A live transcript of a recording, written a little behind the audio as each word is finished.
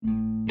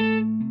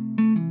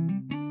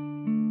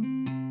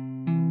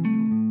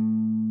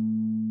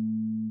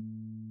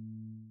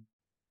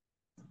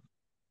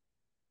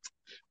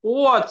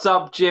What's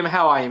up, Jim?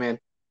 How are you, man?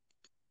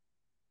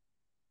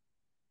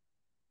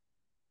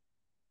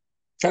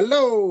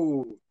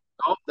 Hello.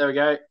 Oh, there we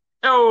go.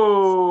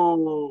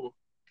 Oh,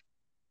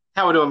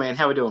 how we doing, man?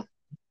 How we doing?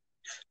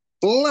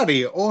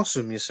 Bloody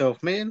awesome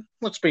yourself, man.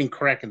 What's been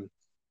cracking?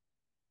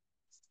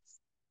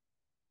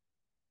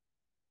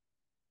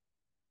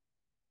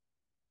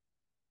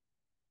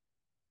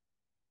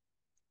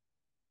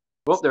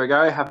 Well, there we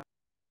go. Have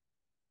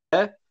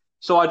there.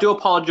 So I do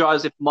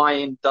apologize if my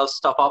end does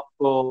stuff up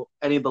for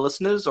any of the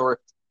listeners, or if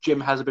Jim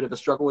has a bit of a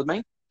struggle with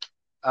me.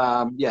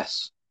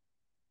 Yes.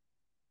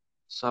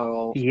 So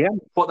I'll Yeah.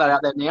 put that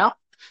out there now.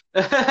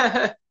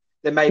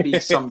 There may be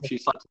some few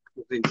slight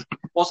difficulties.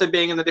 Also,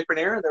 being in a different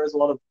area, there is a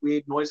lot of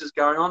weird noises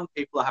going on.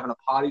 People are having a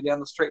party down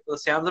the street for the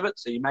sounds of it,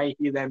 so you may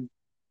hear them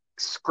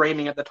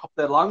screaming at the top of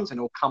their lungs, and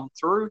it'll come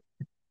through.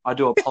 I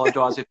do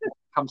apologize if it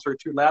comes through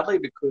too loudly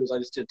because I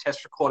just did a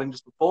test recording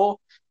just before,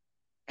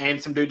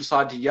 and some dude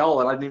decided to yell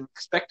that I didn't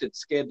expect it,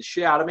 scared the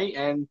shit out of me,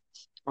 and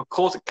of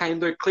course it came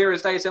through clear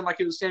as day, sounded like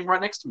he was standing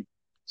right next to me.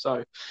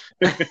 So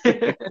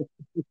it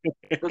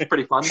was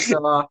pretty fun.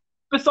 So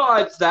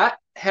besides that,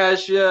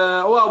 how's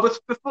your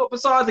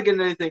besides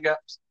getting anything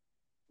else?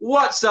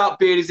 What's up,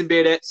 beardies and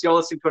beardettes? You're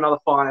listening to another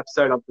fine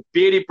episode of the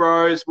Beardy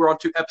Bros. We're on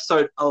to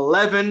episode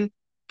 11.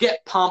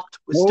 Get pumped.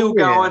 We're Oh still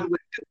yeah. going. We're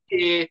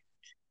here.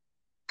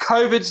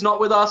 COVID's not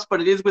with us,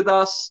 but it is with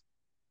us.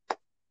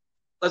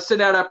 Let's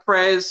send out our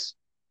prayers.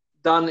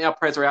 Done. Our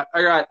prayers are out.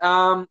 All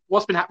right.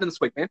 What's been happening this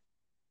week, man?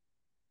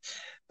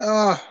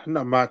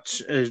 Not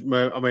much. I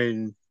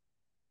mean,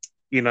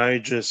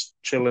 just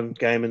chilling,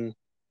 gaming,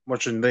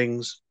 watching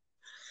things,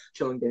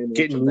 Chilling, gaming,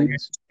 watching getting.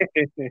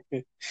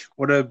 things.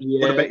 What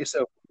Yeah. about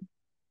yourself?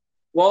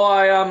 Well,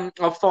 I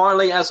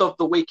finally, as of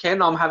the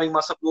weekend, I'm having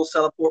myself a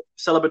little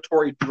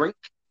celebratory drink.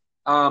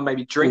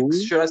 Maybe drinks,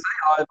 Ooh. should I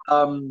say?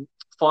 I've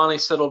finally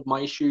settled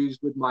my issues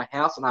with my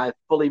house, and I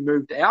fully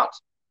moved out.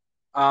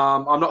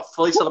 I'm not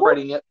fully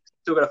celebrating yet.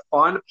 Still got to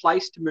find a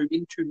place to move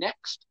into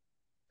next,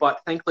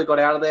 but thankfully got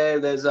out of there.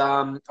 There's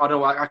I don't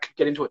know. I could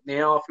get into it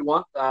now if you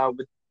want.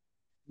 With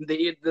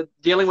the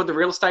dealing with the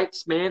real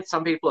estates, man.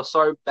 Some people are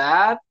so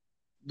bad.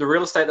 The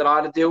real estate that I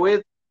had to deal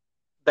with,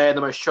 they're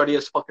the most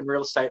shoddiest fucking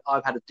real estate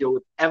I've had to deal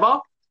with ever.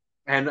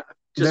 And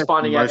just That's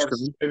finding out most ever of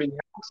since them. moving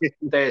house,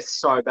 they're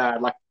so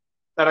bad. Like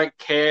they don't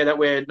care that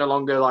we're no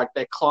longer like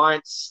their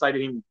clients. They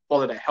didn't even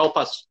bother to help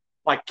us,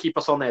 like keep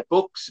us on their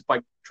books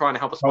by trying to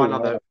help us Oh find wow.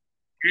 another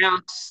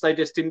house. They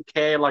just didn't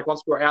care. Like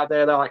once we were out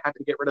there, they like had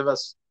to get rid of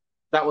us.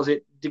 That was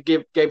it. To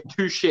gave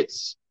two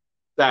shits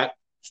that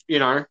you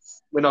know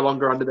we're no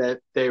longer under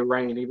their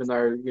reign, even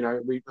though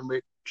we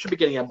should be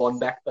getting our bond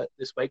back. But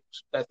this week,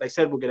 they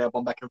said we'll get our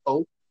bond back in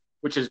full,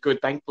 which is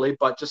good, thankfully.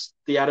 But just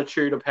the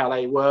attitude of how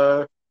they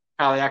were,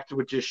 how they acted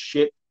with just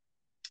shit.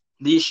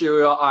 The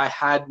issue I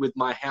had with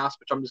my house,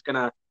 which I'm just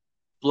gonna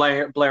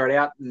blare it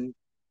out and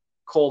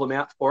call them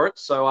out for it.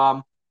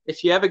 So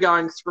if you're ever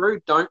going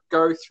through, don't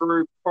go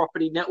through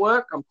Property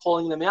Network. I'm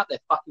calling them out. They're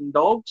fucking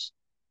dogs,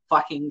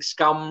 fucking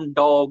scum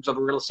dogs of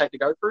a real estate to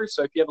go through.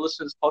 So if you ever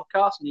listen to this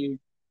podcast and you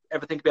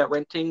ever think about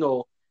renting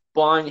or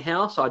buying a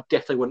house, I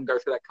definitely wouldn't go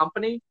through that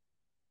company.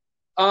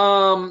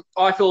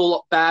 I feel a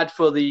lot bad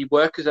for the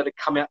workers that have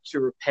come out to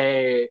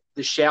repair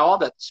the shower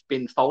that's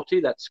been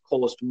faulty, that's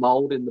caused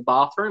mold in the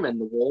bathroom and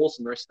the walls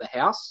and the rest of the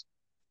house.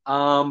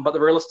 But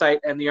the real estate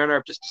and the owner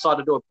have just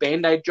decided to do a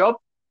band-aid job.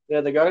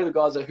 There they go. The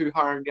guys are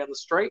hoo-haing down the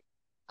street.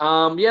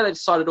 Yeah, they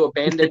decided to do a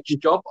bandage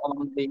job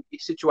on the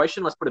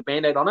situation. Let's put a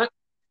band-aid on it.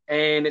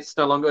 And it's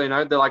no longer,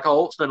 they're like,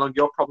 oh, it's no longer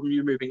your problem.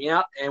 You're moving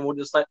out. And we'll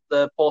just let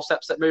the poor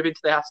saps that move into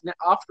the house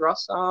after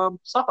us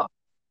suffer.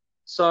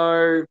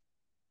 So,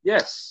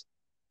 yes,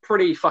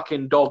 pretty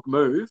fucking dog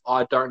move.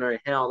 I don't know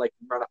how they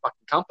can run a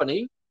fucking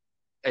company.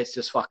 It's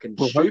just fucking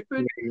Well,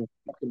 stupid. hopefully,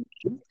 Fucking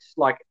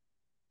like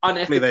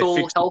hopefully they unethical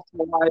fix it. health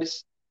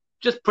wise.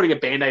 Just putting a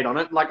band aid on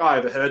it. Like I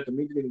overheard them.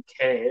 He didn't even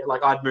care.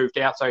 Like I'd moved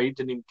out, so he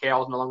didn't even care. I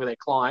was no longer their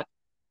client.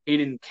 He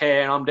didn't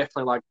care, and I'm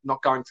definitely like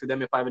not going through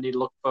them if I ever need to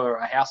look for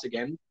a house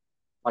again.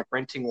 Like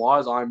renting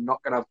wise, I'm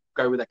not gonna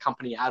go with that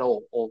company at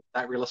all, or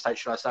that real estate,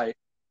 should I say,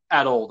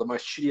 at all. The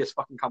most shittiest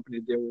fucking company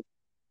to deal with.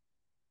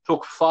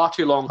 Took far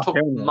too long. Oh, Took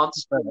hell no.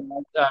 months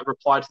to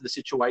reply to the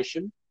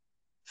situation.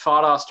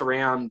 Fart asked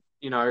around,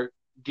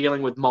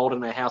 dealing with mold in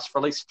their house for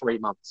at least 3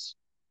 months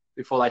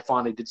before they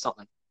finally did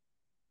something.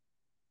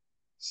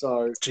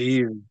 So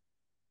Gee.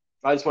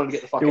 I just wanted to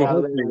get the It fuck will out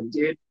of there, and I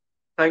hopefully. did.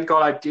 Thank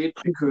God I did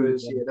Hopefully,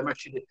 because they're my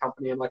shitty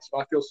company, and like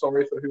so I feel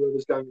sorry for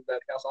whoever's going to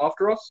that house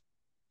after us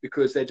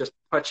because they're just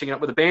patching it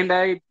up with a band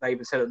aid. They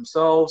even said it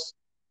themselves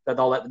that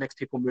they'll let the next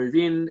people move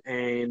in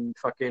and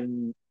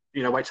fucking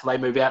wait till they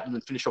move out and then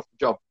finish off the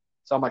job.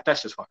 So I'm like,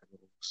 that's just fucking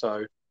little.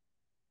 So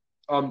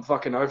I'm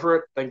fucking over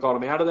it. Thank God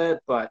I'm out of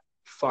there. But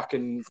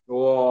fucking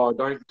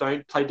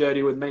don't play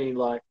dirty with me.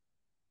 Like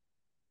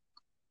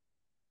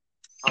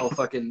I'll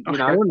fucking oh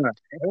hell no.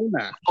 Hell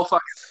no. I'll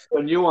fucking do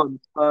a new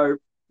one. So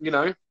you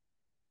know,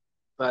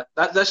 but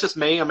that's just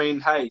me. I mean,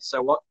 hey,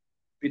 so what?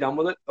 be done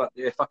with it. But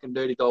yeah, fucking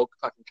dirty dog,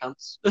 fucking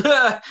cunts.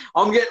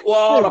 I'm getting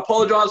wild. I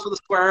apologise for the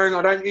swearing.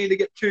 I don't need to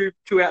get too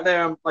out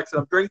there. Like I said,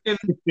 I'm drinking.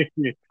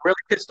 Really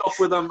pissed off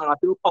with them, and I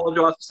do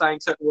apologise for saying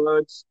certain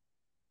words.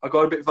 I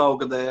got a bit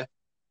vulgar there,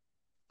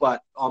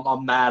 but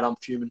I'm mad. I'm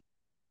fuming.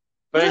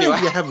 But anyway,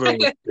 you have a right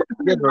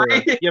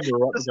to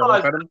go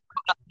up at him.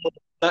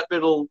 That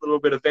little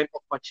bit of vent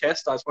off my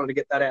chest. I just wanted to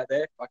get that out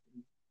there.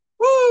 Fucking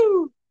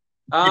woo!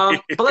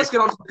 But let's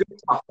get on to the good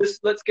stuff.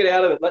 Let's get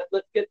out of it.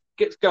 Let's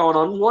get going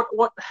on.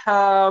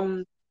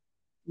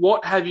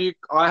 What have you?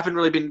 I haven't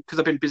really been, because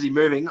I've been busy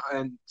moving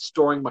and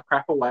storing my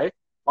crap away.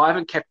 I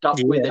haven't kept up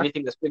with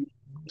anything that's been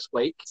this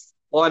week.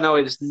 All I know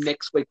is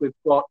next week we've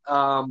got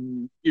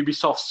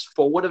Ubisoft's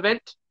Forward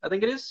event. I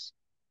think it is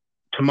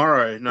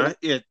tomorrow. No,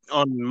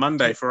 on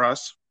Monday for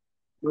us.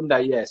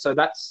 Monday, yeah. So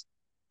that's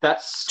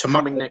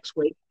coming next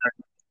week.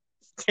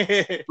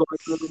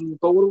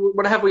 But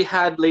what have we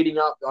had leading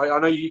up? I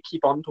know you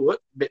keep on to it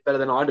a bit better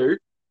than I do,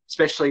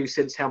 especially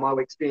since how my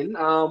week's been.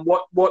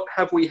 What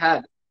have we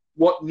had?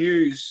 What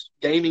news,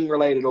 gaming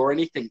related or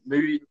anything?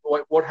 Movie?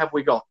 What have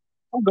we got?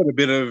 I've got a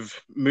bit of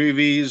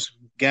movies,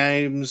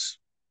 games,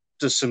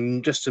 just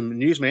some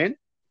news, man.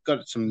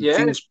 Got some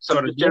things.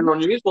 Some general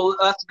news. Well,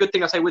 that's a good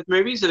thing I say with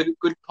movies. It's a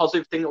good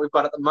positive thing that we've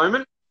got at the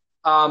moment.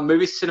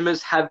 Movie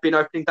cinemas have been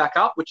opening back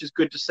up, which is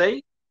good to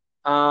see.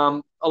 A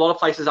lot of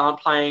places aren't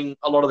playing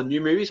a lot of the new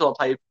movies. A lot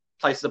of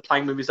places are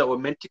playing movies that were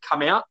meant to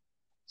come out.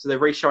 So they're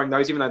re-showing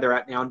those, even though they're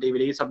out now on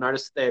DVDs. I've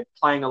noticed they're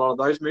playing a lot of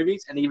those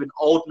movies and even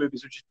old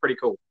movies, which is pretty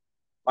cool.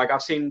 Like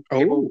I've seen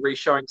people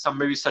re-showing some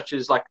movies such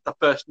as like the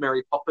first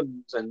Mary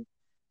Poppins and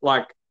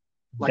like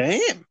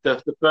Damn.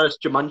 the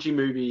first Jumanji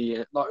movie.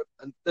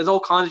 And there's all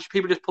kinds of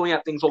people just pulling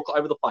out things all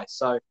over the place.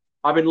 So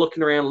I've been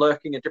looking around,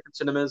 lurking at different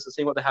cinemas and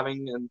seeing what they're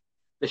having, and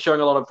they're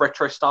showing a lot of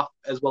retro stuff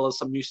as well as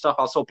some new stuff.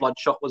 I saw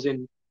Bloodshot was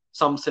in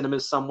some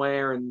cinemas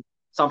somewhere, and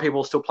some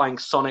people are still playing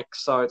Sonic.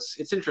 So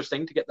it's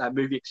interesting to get that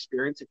movie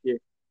experience if you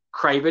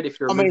crave it, if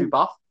you're a movie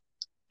buff.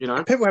 You know,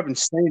 if people haven't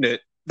seen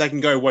it, they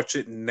can go watch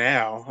it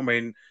now. I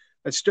mean,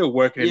 it's still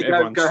working in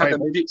everyone's go have favor.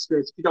 the movie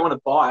experience. If you don't want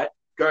to buy it,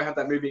 go have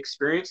that movie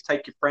experience.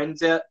 Take your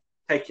friends out,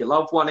 take your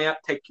loved one out,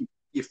 take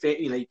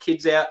your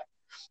kids out.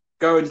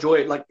 Go enjoy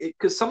it. Like,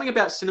 because something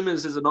about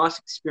cinemas is a nice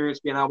experience,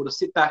 being able to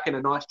sit back in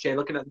a nice chair,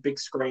 looking at the big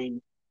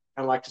screen,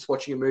 and like just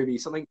watching a movie.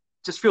 Something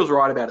just feels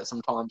right about it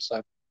sometimes.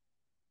 So,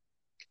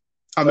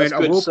 I mean, I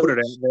will put it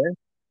out there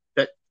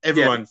that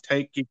everyone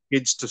take your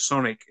kids to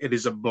Sonic. It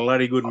is a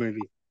bloody good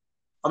movie.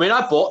 I mean,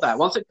 I bought that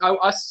once. I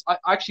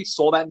actually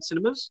saw that in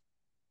cinemas.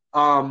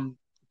 But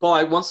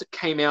like, once it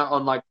came out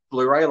on like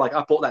Blu-ray, like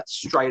I bought that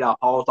straight up.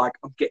 I was like,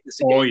 I'm getting this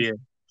again. Oh yeah.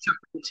 Chuck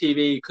the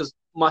TV, because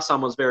my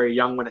son was very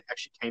young when it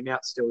actually came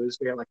out. Still, he was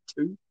very like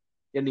 2.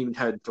 He hadn't even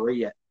heard 3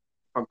 yet,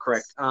 if I'm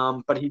correct.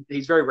 But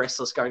he's very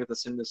restless going to the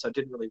cinemas, so it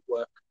didn't really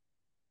work.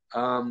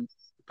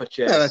 But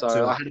so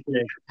I had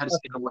to sit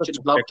and watch it.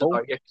 Loved it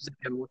though. Yeah, because I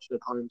hadn't watched it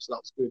at home, so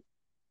that was good.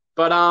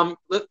 But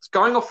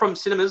going off from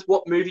cinemas,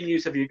 what movie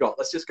news have you got?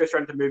 Let's just go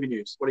straight into movie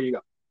news. What do you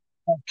got?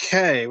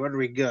 Okay, what do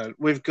we got?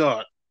 We've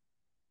got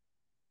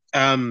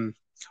I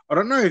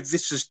don't know if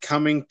this is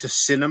coming to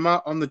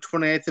cinema on the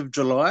 28th of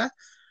July,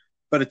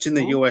 but it's in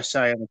the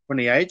USA on the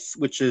 28th,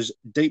 which is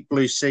Deep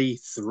Blue Sea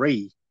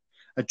 3.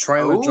 A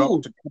trailer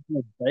dropped a couple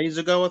of days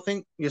ago, I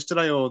think,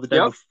 yesterday or the day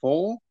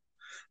before.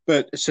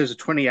 But it says the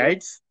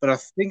 28th, but I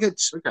think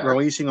it's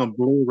releasing on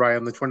Blu-ray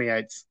on the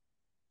 28th.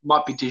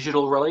 Might be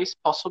digital release,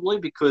 possibly,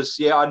 because,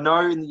 I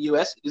know in the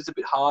US it is a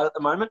bit hard at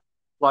the moment.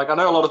 Like, I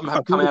know a lot of them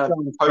have come out of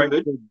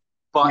COVID,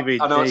 but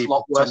DVD, I know it's a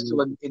lot worse still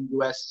in the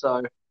US,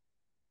 so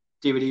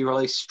DVD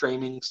release,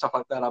 streaming, stuff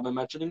like that, I'm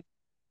imagining.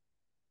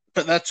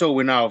 But that's all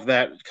we know of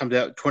that. It comes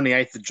out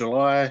 28th of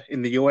July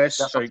in the US,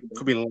 so it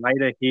could be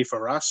later here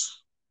for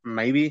us,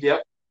 maybe.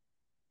 Yep.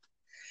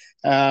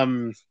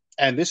 And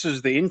this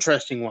is the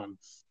interesting one.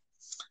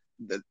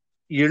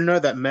 You know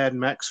that Mad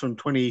Max from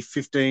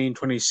 2015,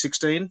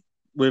 2016?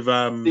 With the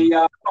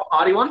Tom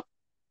Hardy one?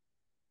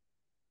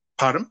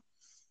 Pardon?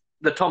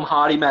 The Tom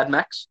Hardy Mad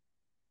Max?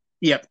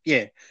 Yep,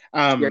 yeah.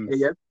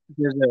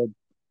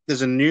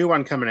 There's a new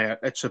one coming out.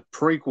 It's a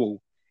prequel,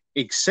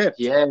 except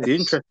the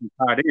interesting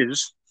part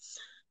is,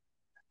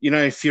 you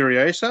know,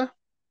 Furiosa?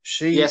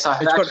 Yes, I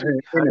have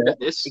actually heard of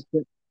this.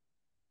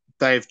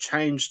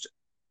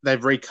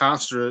 They've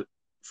recast her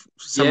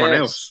someone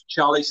else.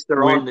 Charlize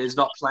Theron is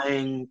not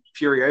playing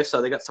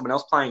Furiosa. They got someone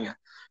else playing her.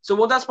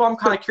 So, that's why I'm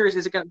kind of curious.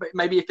 Is it going to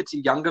maybe if it's a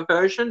younger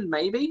version?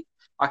 Maybe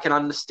I can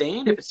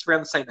understand if it's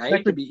around the same age.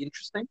 It'd be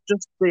interesting.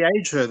 Just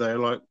de-age her though,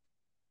 like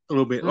a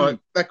little bit. Like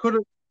that could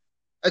have.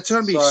 It's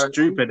going to be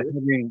stupid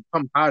having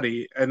Tom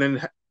Hardy and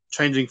then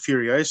changing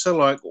Furiosa.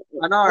 Like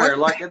I know, what?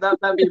 Like that'd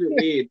be a bit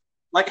weird.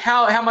 Like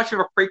how much of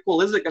a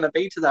prequel is it going to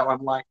be to that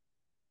one? Like,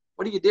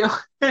 what are you doing?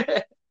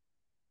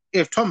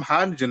 If Tom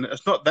Hardy's in it,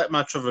 it's not that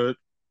much of a.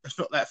 It's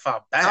not that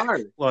far back.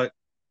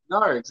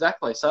 No,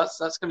 exactly. So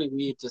that's going to be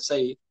weird to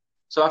see.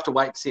 So I have to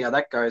wait to see how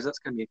that goes. That's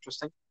going to be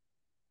interesting.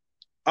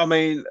 I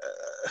mean,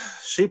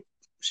 she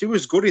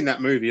was good in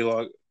that movie.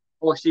 Like,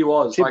 she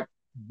was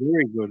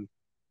very good.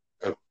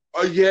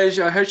 Oh yeah,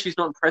 I heard she's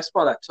not impressed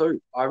by that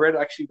too.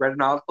 Actually read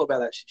an article about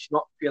that. She's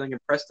not feeling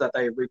impressed that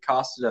they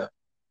recasted her.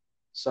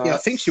 So Yeah, I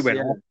think she that's went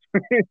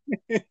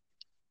yeah. off.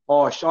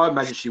 Oh, I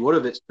imagine she would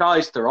have. It's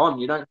Charlize Theron.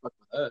 You don't fuck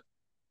with her.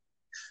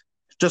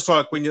 Just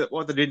like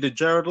what they did to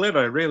Jared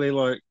Leto, really,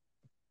 like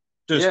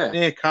just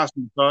Yeah. cast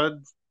him aside.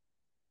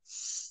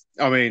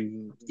 I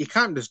mean, you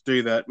can't just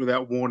do that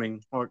without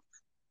warning. Like,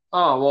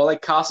 Oh well, they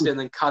cast it and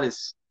then cut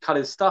his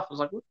stuff. I was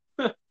like,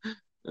 what?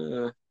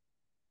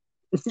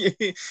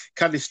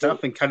 cut his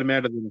stuff and cut him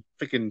out of the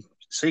freaking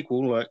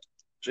sequel. Like,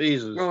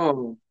 Jesus.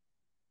 oh,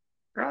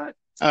 right.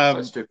 So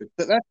Um, stupid.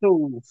 but that's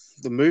all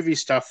the movie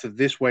stuff for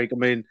this week. I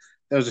mean,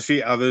 there was a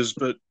few others,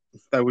 but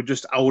they were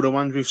just older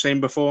ones we've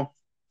seen before.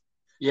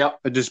 Yep.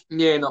 They're just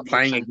Yeah, not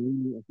playing much.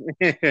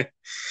 again.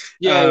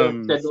 Yeah, like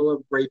I said, all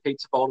the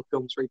repeats of older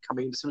films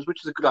coming into cinemas,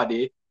 which is a good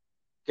idea.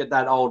 Get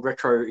that old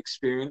retro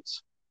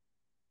experience.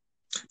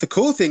 The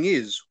cool thing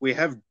is we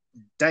have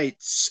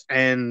dates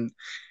and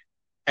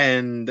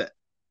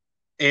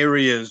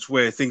areas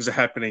where things are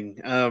happening.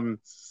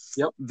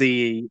 Yep.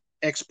 The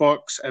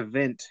Xbox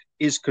event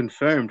is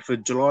confirmed for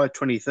July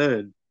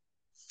 23rd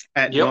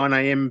at Yep. 9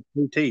 a.m.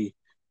 PT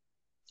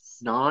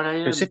 9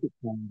 a.m. Pacific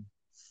time.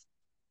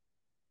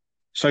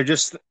 So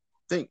just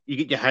think, you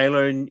get your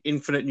Halo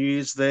Infinite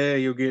news there.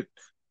 You'll get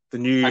the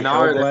new I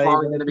know they're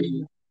finally going to Hellblade.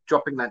 be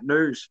dropping that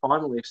news.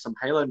 Finally, some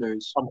Halo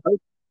news. I'm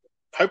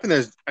hoping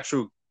there's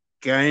actual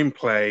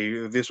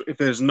gameplay. If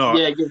there's not,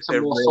 Yeah, give some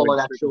they're more really solid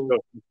actual.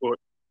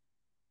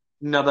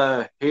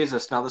 Here's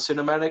another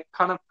cinematic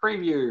kind of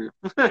preview.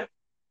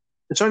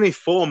 It's only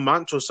 4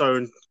 months or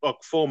so, like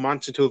 4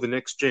 months until the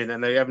next gen,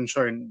 and they haven't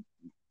shown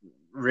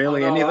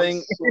really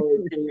anything.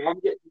 I'm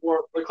getting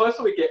more. The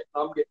closer we get,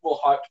 I'm getting more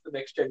hyped for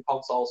next gen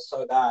consoles.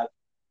 So bad.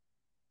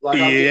 Like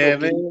I'm Yeah,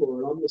 getting all keen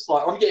for it. I'm just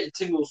like I'm getting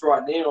tingles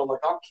right now. Like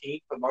I'm keen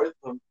for both of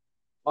them.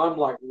 I'm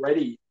like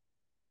ready.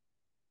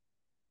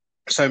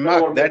 So I don't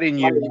mark want to that get in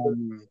your.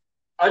 played.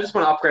 I just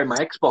want to upgrade my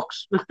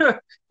Xbox.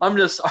 I'm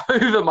just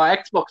over my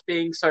Xbox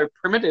being so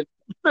primitive.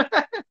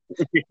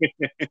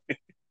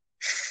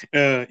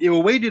 Yeah,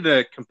 well, we did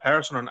a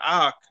comparison on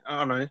Arc. I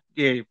don't know.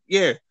 Yeah.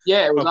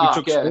 Yeah, it was Like we Ark.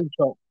 took Yeah,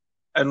 screenshots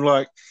and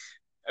like,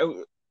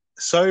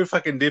 so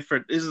fucking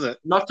different, isn't it?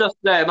 not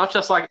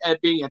just like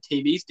it being a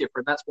TV's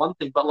different. That's one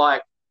thing, but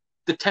like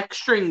the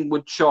texturing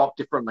would show up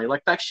differently.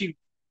 Like they actually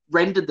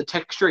rendered the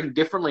texturing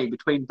differently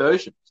between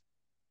versions,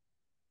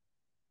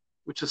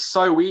 which is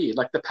so weird.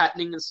 Like the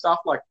patterning and stuff,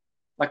 like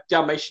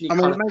Dalmatian I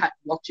mean, kind it of makes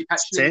blotchy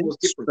patterning was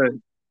sense,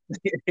 different.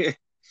 but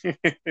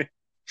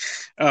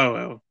oh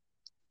well,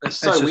 It's it's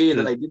so just weird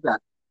that they did that.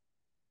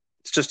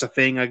 it's just a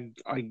thing,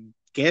 I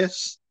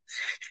guess.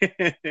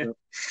 Yep.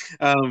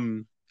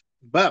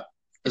 But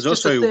It's there's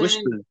just a also thing.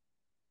 whispers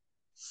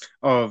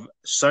of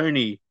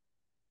Sony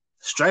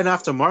straight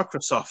after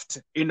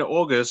Microsoft in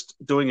August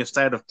doing a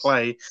state of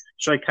play,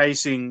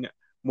 showcasing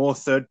more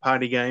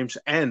third-party games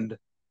and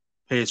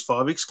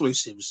PS5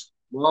 exclusives.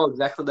 Well,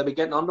 exactly. They'll be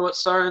getting onto it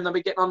soon. They'll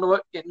be getting onto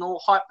it, getting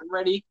all hyped and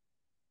ready,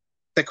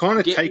 They're kind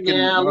of getting taking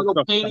their little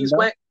Microsoft's panties thunder.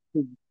 wet.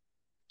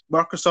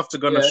 Microsoft are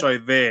going to Yeah, show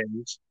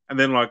theirs, and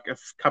then like a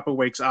couple of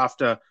weeks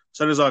after,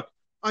 Sony's like,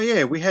 "Oh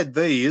yeah, we had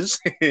these."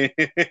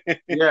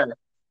 yeah.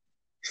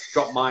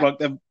 Drop mine. Like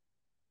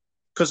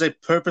because they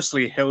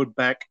purposely held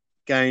back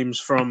games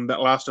from that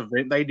last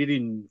event they did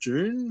in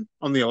June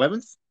on the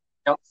 11th.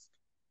 Yep.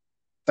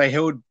 They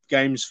held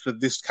games for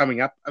this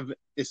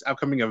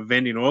upcoming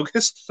event in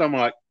August. So I'm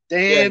like,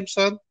 Yeah. damn,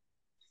 son.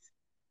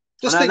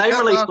 And then they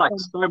released like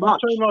so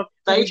much.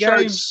 They showed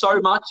games. so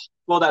much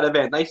for that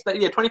event. They said,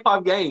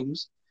 25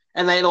 games,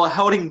 and they were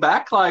holding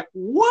back. Like,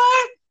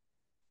 what?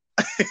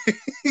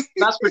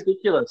 That's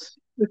ridiculous.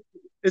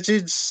 It's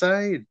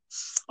insane.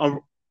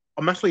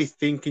 I'm actually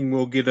thinking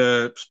we'll get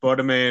a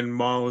Spider-Man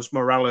Miles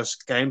Morales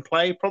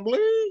gameplay probably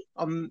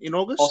in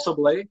August.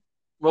 Possibly.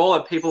 With all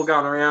the people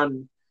going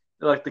around,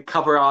 like the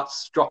cover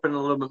art's dropping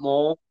a little bit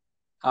more.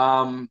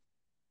 That's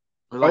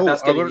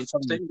getting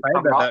interesting.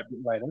 About that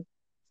later.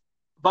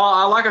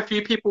 But like a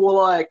few people were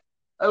like,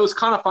 it was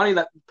kind of funny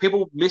that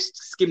people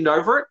skimmed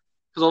over it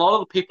because a lot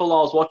of the people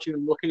I was watching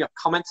and looking at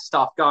comments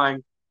stuff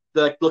going,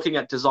 they're looking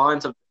at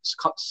designs of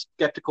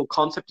skeptical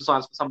concept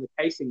designs for some of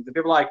the casings, and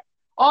people are like,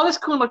 oh, this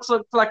cool looks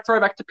like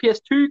throwback to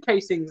PS2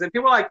 casings, and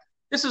people are like,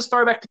 this is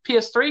throwback to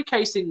PS3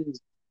 casings,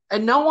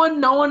 and no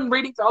one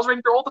reading. I was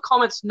reading through all the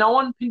comments, no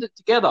one pinned it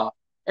together.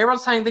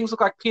 Everyone's saying things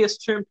look like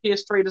PS2 and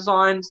PS3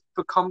 designs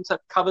for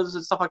concept covers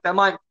and stuff like that. I'm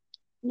like,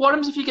 what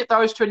happens if you get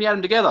those two and you add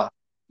them together?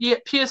 Yeah,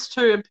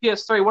 PS2 and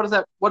PS3. What does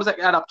that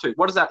add up to?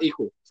 What does that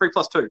equal? 3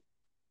 plus 2.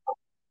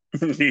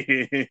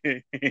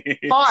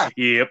 5.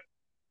 Yep.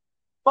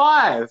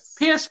 5.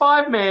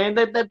 PS5, man.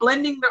 They're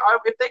blending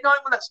if they're going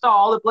with that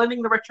style, they're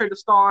blending the retro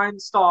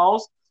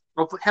styles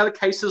of how the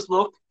cases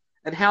look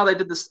and how they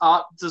did the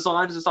art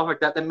designs and stuff like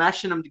that. They're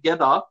mashing them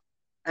together,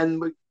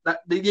 and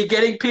you're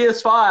getting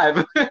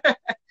PS5.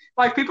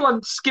 Like people are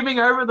skimming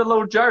over the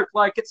little joke.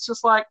 Like it's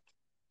just like,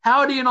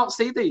 how do you not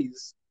see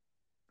these?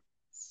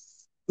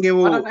 Yeah,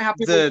 well, I don't know how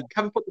people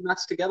haven't put the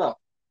maths together.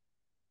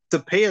 the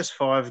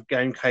PS5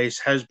 game case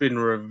has been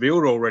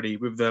revealed already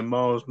with the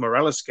Miles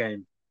Morales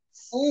game.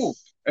 Oh,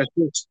 It's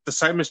just the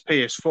same as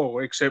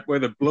PS4, except where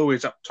the blue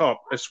is up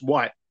top, it's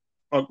white.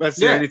 Like, that's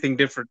the yeah. only thing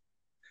different.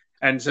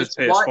 And it says It's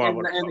PS5 white,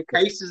 on and top. the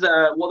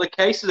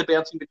cases are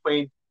bouncing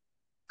between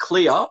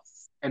clear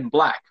and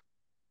black.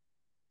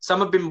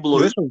 Some have been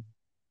blue.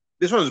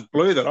 This one's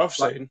blue that I've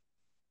Like,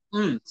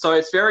 seen. So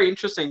it's very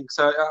interesting.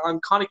 So I'm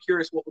kind of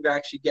curious what we're going to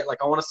actually get. Like,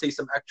 I want to see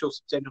some actual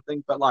substantial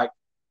things, but like,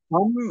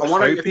 I'm I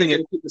wonder if they're hoping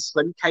going to keep the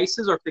slim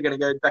cases or if they're going to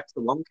go back to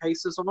the long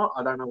cases or not.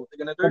 I don't know what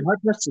they're going to I do. hope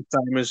that's the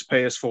same as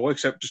PS4,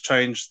 except just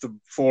change the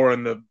 4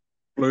 and the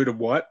blue to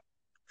white.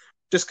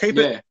 Just keep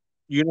it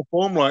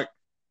uniform. Like,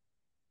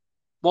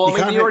 Well, I you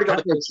mean, can't you already have-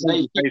 got the cases there.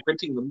 You keep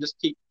printing them. Just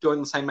keep doing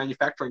the same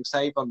manufacturing.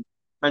 Save on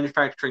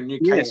manufacturing new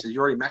Yeah. cases.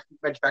 You're already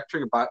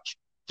manufacturing a bunch.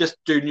 Just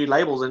do new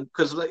labels, and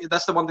because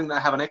that's the one thing that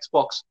I have on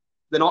Xbox.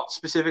 They're not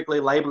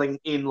specifically labeling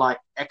in like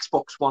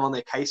Xbox One on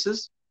their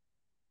cases.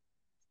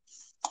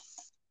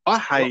 I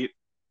hope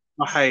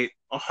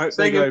Saying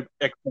they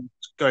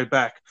go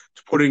back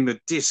to putting the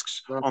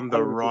discs on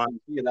the right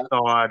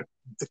side of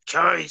the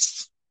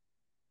case.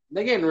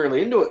 They're getting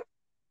really into it.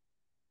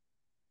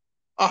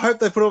 I hope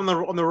they put it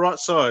on the right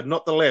side,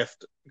 not the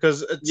left,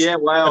 because it's not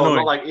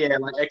annoying. like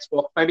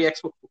Xbox. Maybe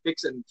Xbox will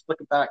fix it and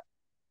flip it back.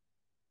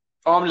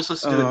 Oh, I'm just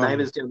listening to the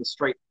neighbours down the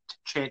street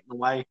chanting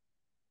away,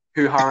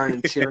 hoo-haing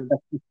and cheering.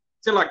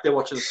 It's like they're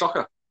watching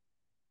soccer.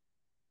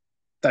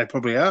 They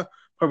probably are.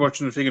 Probably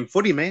watching the friggin'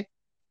 footy, man.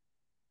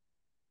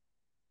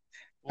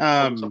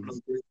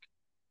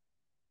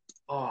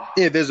 Oh.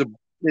 Yeah, there's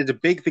a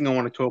big thing I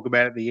want to talk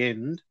about at the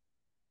end.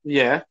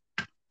 Yeah.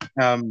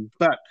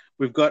 But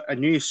we've got a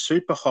new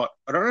Super Hot.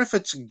 I don't know if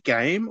it's a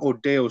game or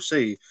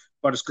DLC,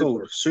 but it's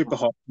called Super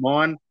Hot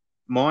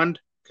Mind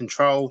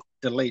Control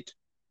Delete.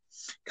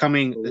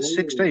 Coming the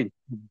 16th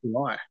of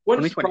July.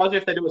 Wouldn't surprise me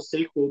if they do a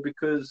sequel,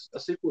 because a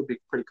sequel would be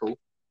pretty cool.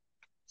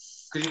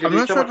 Because you can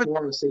do so much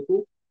more in a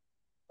sequel.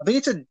 I think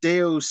it's a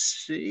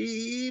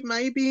DLC,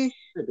 maybe.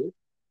 Maybe.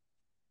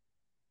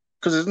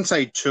 Because it doesn't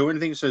say 2 or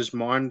anything. It says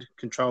Mind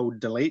Control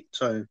Delete.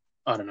 So,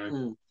 I don't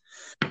know.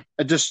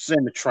 I just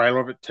sent a trailer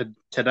of it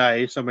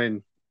today. So, I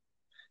mean,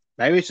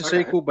 maybe it's a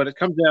sequel, but it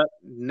comes out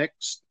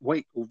next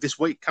week, or this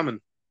week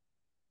coming.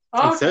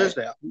 On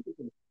Thursday.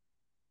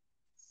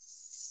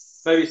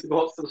 Maybe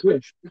support for the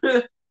Switch.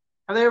 Have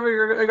they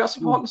ever got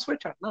support on the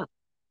Switch? I don't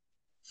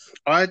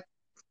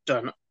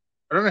know.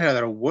 I don't know how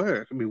that'll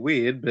work. It'd be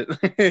weird, but...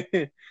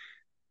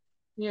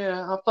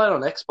 Yeah, I played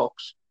on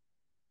Xbox.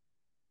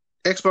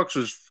 Xbox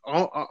was...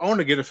 I want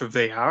to get it for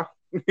VR.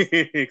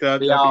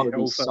 VR would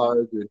be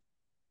so good.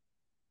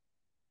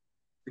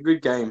 It's a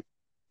good game.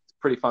 It's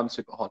pretty fun,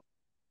 Super Hot.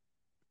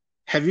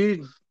 Have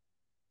you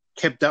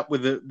kept up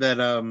with it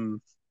that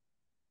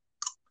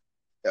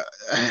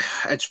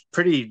it's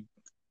pretty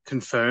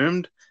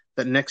confirmed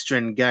that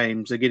next-gen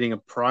games are getting a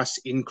price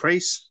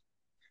increase?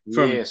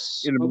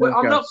 Yes.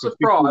 I'm not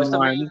surprised.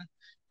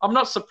 I'm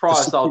not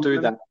surprised they'll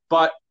do that.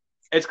 But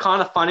it's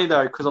kind of funny,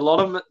 though, because a lot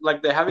of them,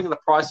 like, they're having the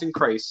price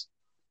increase.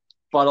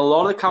 But a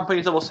lot of the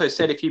companies have also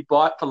said if you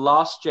buy it for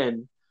last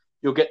gen,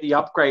 you'll get the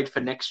upgrade for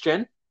next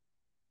gen.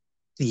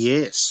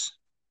 Yes.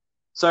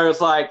 So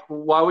it's like,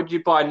 why would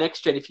you buy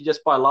next gen if you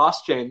just buy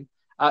last gen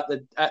at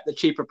the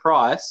cheaper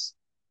price,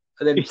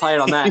 and then play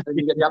it on that, and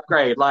you get the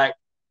upgrade? Like,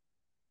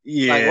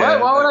 why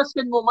would I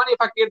spend more money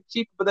if I can get it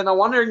cheaper? But then I'm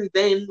wondering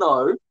then,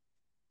 though,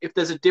 if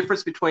there's a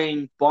difference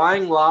between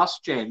buying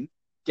last gen,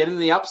 getting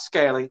the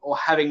upscaling, or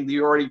having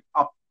the already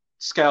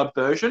upscaled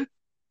version.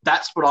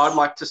 That's what I'd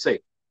like to see.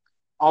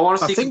 I want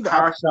to see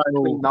comparison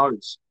between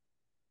those.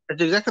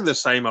 It's exactly the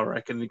same, I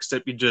reckon,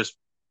 except you're just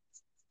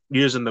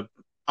using the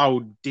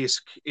old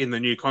disc in the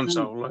new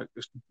console. Like,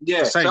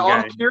 yeah, so game.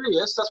 I'm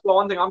curious. That's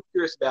one thing I'm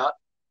curious about.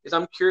 Is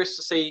I'm curious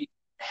to see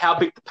how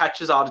big the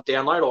patches are to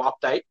download or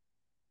update,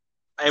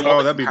 and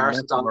what the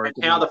comparisons are,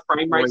 and how the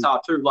frame rates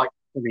are too. Like,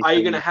 are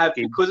you going to have,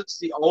 because it's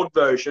the old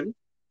version,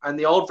 and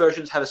the old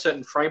versions have a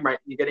certain frame rate,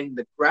 and you're getting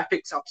the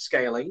graphics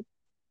upscaling,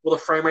 will the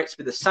frame rates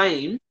be the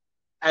same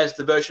as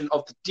the version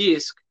of the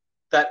disc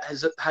that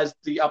has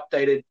the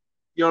updated?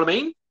 You know what I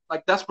mean?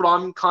 Like, that's what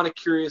I'm kind of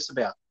curious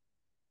about.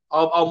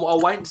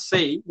 I'll wait and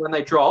see when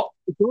they drop.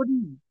 It's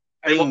already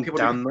being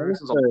done though.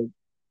 So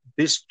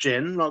this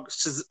gen, like,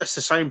 it's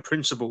the same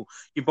principle.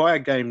 You buy a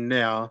game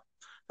now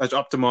that's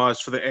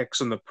optimized for the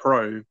X and the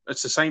Pro.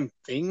 It's the same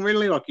thing,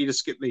 really. Like, you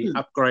just get the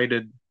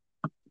upgraded.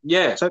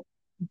 Yeah. So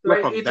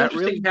it's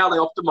interesting how they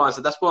optimize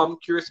it. That's what I'm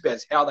curious about,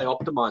 is how they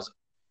optimize it.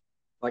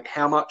 Like,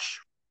 how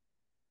much.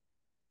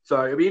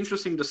 So it'll be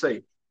interesting to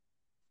see.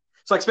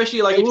 So,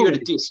 especially like if you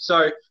get a disc.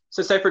 So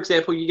say, for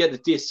example, you get the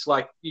disc.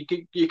 Like, you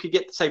could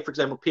get, say, for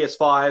example,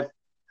 PS5.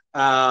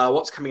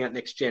 What's coming out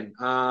next gen? Is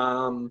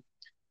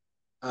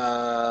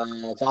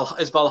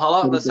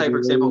Valhalla? Let's say, for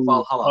example,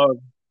 Valhalla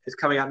is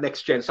coming out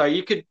next gen. So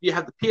you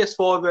have the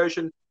PS4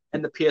 version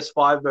and the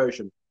PS5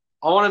 version.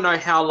 I want to know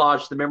how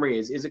large the memory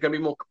is. Is it going to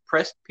be more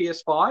compressed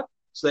PS5?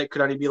 So that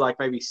could only be like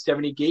maybe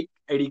 70 gig,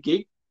 80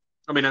 gig.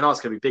 I mean, I know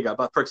it's going to be bigger,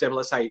 but for example,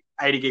 let's say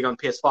 80 gig on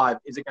PS5.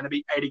 Is it going to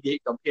be 80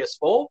 gig on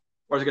PS4?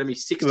 Or or is it going to be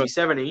 60, Well-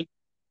 70?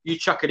 You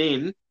chuck it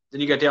in,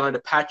 then you go download a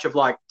patch of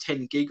like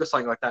 10 gig or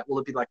something like that. Will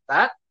it be like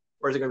that,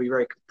 or is it going to be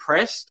very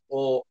compressed?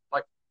 Or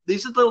like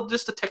these are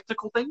just the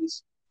technical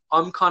things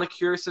I'm kind of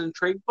curious and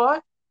intrigued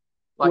by.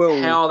 Like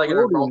Well, how are they we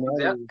going to roll already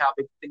things out? know- How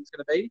big things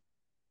going to be?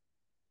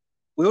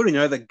 We already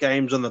know that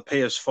games on the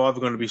PS5 are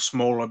going to be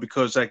smaller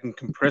because they can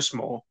compress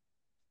more.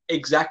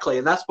 Exactly,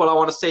 and that's what I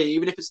want to see.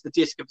 Even if it's the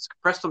disc, if it's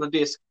compressed on the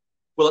disc,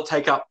 will it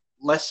take up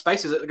less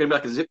space? Is it going to be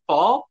like a zip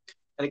file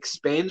and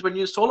expands when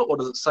you install it, or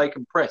does it say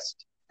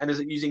compressed? And is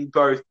it using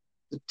both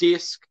the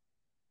disc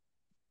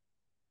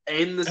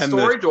and the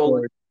storage?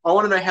 Or I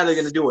want to know how they're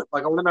going to do it.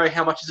 Like I want to know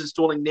how much is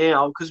installing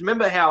now, because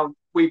remember how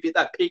we've hit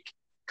that peak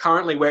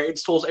currently where it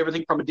installs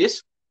everything from a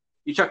disc.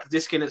 You chuck the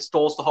disc in, it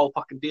installs the whole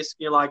fucking disc,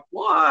 and you're like,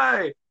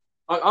 why?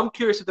 I'm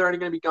curious if they're only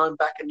going to be going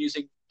back and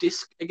using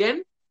disc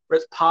again, where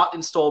it's part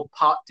installed,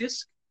 part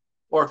disc,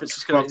 or if it's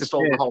just going to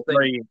install the whole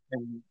thing.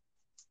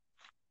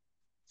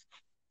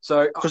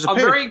 So I'm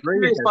very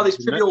curious by these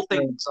trivial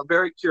things. I'm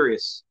very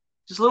curious.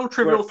 Just little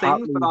trivial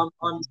things, but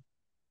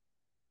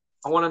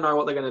I want to know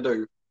what they're going to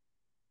do.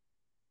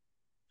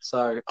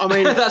 So I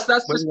mean, that's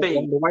just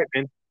me.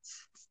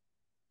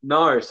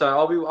 No, so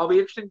I'll be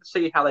interested to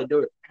see how they do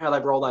it, how they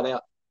roll that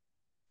out.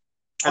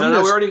 And I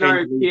know we already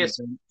know PS4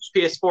 and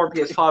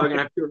PS5 are going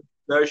to have two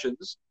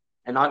versions,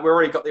 and we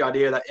already got the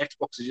idea that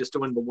Xbox is just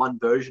doing the one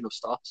version of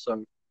stuff.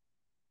 So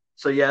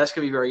yeah, that's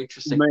going to be very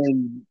interesting. I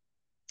mean,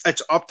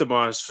 it's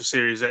optimized for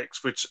Series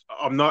X, which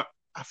I'm not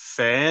a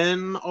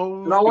fan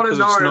of. And I want to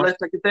know, like,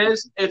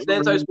 if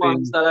there's those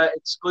ones that are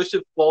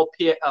exclusive for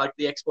like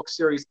the Xbox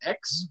Series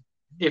X,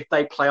 if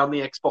they play on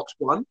the Xbox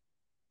One,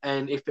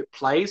 and if it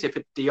plays, if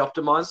it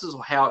de-optimizes,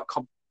 or how it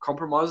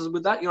compromises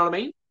with that, you know what I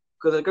mean?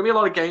 Because there's going to be a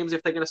lot of games,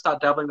 if they're going to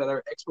start dabbling that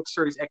are Xbox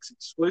Series X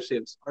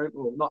exclusives, or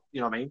not, you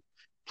know what I mean,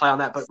 play on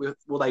that, but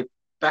will they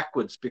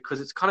backwards?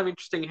 Because it's kind of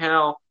interesting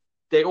how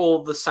they're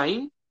all the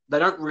same. They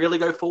don't really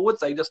go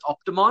forwards. They just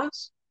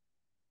optimize.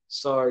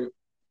 So,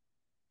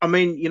 I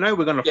mean,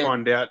 we're going to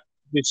find out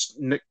this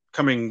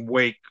coming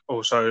week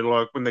or so,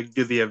 like when they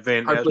do the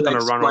event. Hopefully they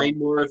explain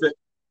more of it.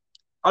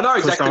 I know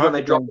exactly when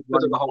they drop it,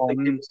 because of the whole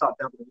thing. People start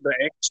dabbling.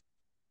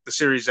 The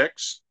Series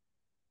X.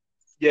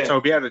 Yeah. So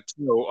we'll be able to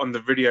tell on the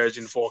videos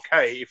in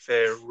 4K if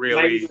they're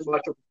really. Maybe do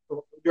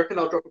you reckon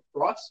they'll drop a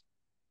price?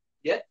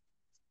 Yeah.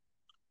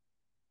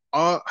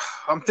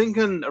 I'm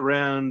thinking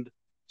around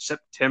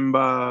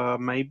September,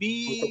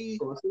 maybe.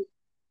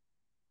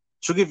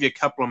 She'll give you a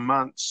couple of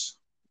months.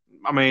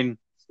 I mean,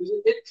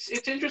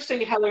 it's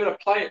interesting how they're going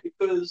to play it,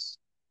 because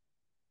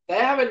they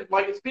haven't,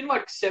 like, it's been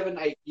like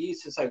 7-8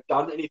 years since they've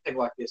done anything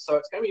like this. So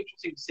it's going to be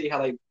interesting to see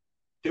how they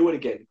do it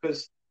again,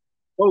 because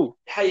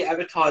how you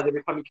advertise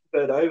every time you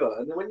convert over,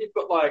 and then when you've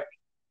got like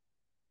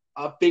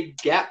a big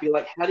gap, you're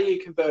like, how do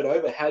you convert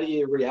over? How do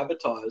you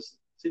re-advertise?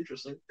 It's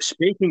interesting.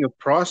 Speaking of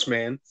price,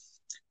 man,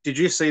 did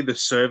you see the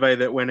survey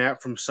that went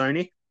out from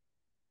Sony?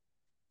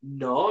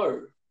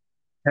 No.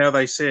 How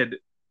they said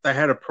they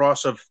had a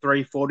price of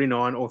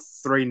 $349 or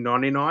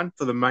 $399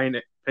 for the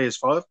main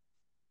PS5.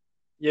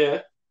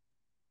 Yeah.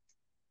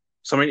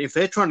 So, I mean, if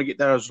they're trying to get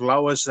that as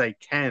low as they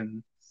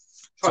can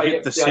to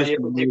get the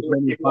system as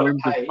many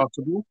homes as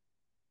possible,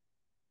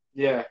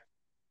 yeah.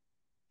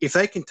 If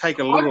they can take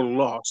a little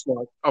loss,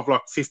 of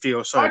 50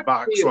 or so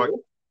bucks,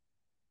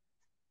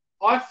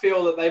 I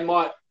feel that they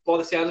might, by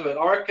the sounds of it,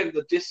 I reckon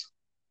the disc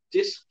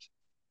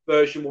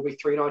version will be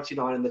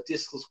 $399 and the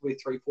discless will be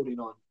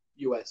 $349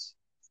 US.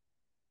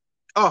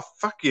 Oh,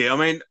 fuck yeah. I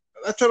mean,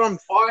 that's what I'm...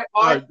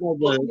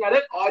 looking at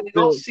it, I did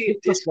not see a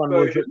disc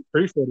version.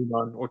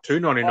 $249 or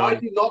 $299. I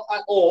did not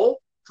at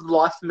all, for the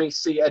life of me,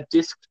 see a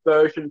disc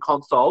version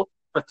console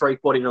for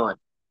 $349.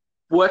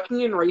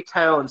 Working in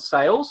retail and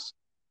sales,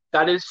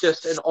 that is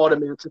just an odd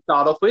amount to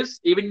start off with.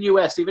 Even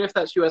US, even if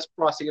that's US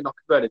pricing and not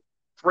converted,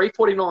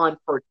 $349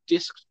 for a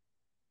disc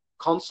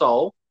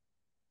console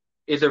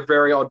is a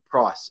very odd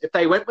price. If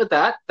they went with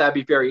that, that'd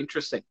be very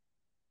interesting.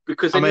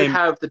 Because then you'd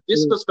have the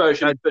discless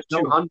version for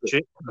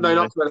 $200. No,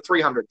 not for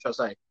 $300, shall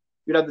I say.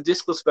 You'd have the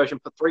discless version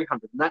for $300, and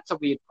that's a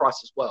weird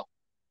price as well.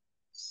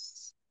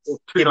 Or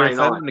 $299. If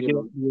they want to get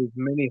as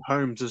many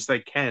homes as they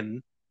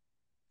can,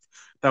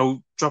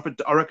 they'll drop it.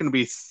 I reckon it'll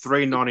be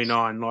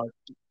 $399,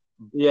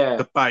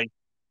 the base.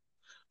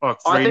 Like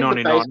 $399. I think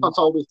the base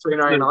console will be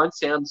 $399.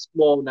 Sounds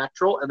more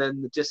natural, and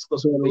then the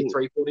discless will be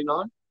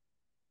 $349.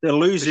 They're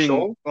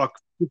losing like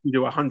 $50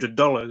 to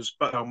 $100,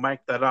 but they'll make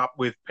that up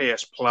with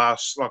PS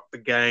Plus, like the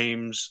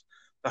games,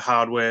 the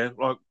hardware,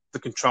 like the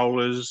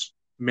controllers,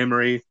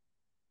 memory.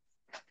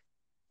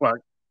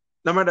 Like,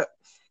 no matter,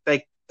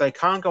 they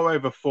can't go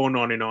over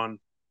 $499.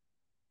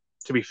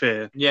 To be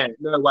fair, yeah,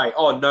 no way.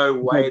 Oh, no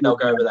way they'll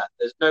go over that.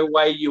 There's no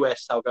way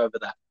US they'll go over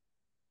that.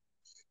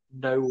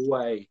 No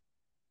way.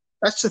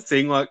 That's the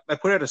thing. Like, they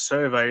put out a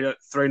survey at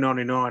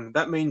 $399.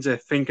 That means they're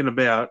thinking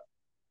about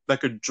they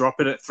could drop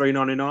it at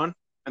 $399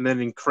 and then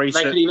increase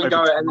it. They could even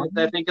go, and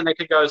they're thinking they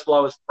could go as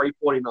low as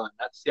 $349.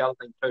 That's the other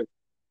thing too.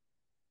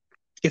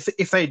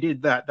 If they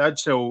did that, they'd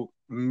sell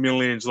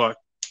millions like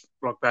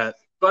that.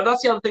 But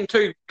that's the other thing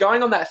too.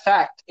 Going on that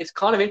fact, it's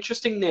kind of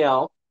interesting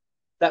now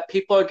that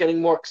people are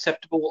getting more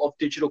acceptable of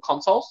digital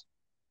consoles.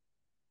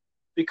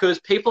 Because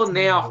people are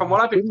now, from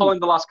what I've been following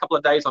the last couple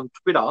of days on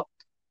Twitter,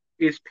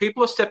 is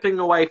people are stepping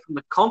away from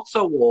the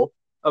console war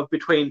of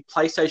between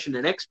PlayStation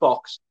and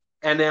Xbox,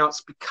 and now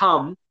it's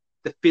become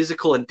the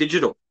physical and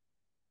digital.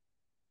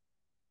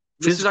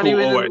 This is only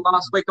within the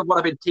last week of what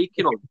I've been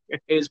teaching on,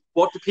 is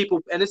what do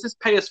people, and this is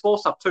PS4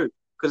 stuff too,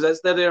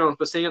 because they're the ones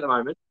we're seeing at the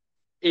moment,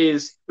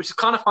 which is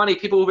kind of funny,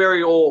 people were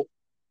very all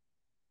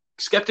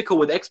skeptical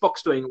with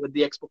Xbox doing it with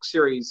the Xbox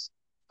Series,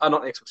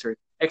 not the Xbox Series,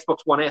 Xbox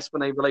One S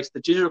when they released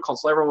the digital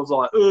console. Everyone was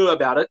like,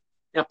 about it.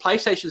 Now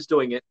PlayStation's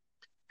doing it,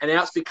 and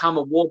now it's become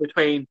a war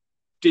between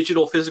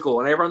digital, physical,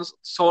 and everyone's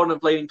sort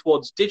of leaning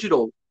towards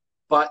digital.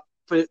 But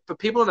for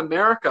people in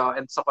America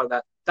and stuff like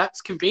that,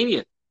 that's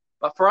convenient.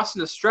 But for us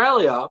in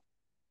Australia,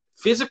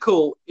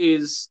 physical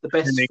is the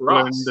best in for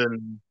England us.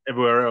 And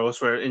everywhere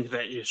else where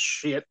internet is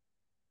shit.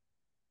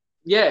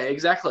 Yeah,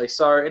 exactly.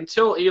 So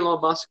until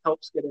Elon Musk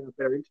helps get a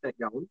better internet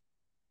going.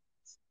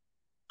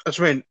 That's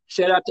when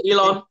Shout out to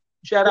Elon.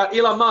 Shout out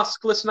Elon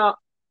Musk. Listen up.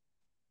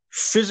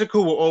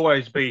 physical will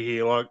always be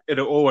here. Like,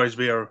 it'll always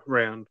be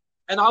around.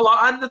 And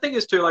and the thing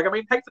is too, like, I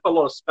mean, it takes up a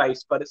lot of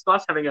space, but it's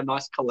nice having a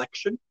nice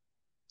collection,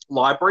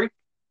 library.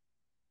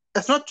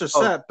 It's not just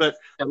that, but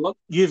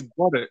you've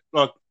got it.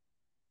 Like,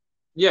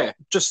 yeah.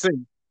 Just think,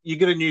 you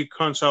get a new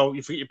console,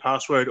 you forget your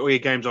password, all your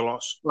games are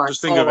lost. Right.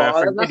 Just think of our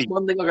friend that's Eddie.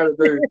 one thing I got to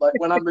do. Like,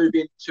 when I move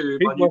into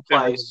my new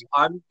place,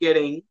 I'm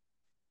getting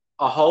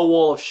a whole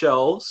wall of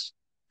shelves,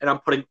 and I'm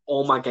putting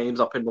all my games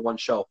up into one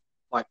shelf,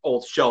 like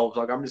all shelves.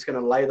 Like, I'm just going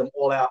to lay them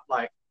all out,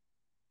 like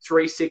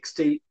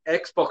 360,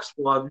 Xbox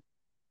One,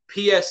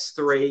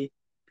 PS3,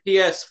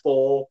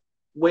 PS4,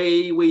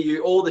 Wii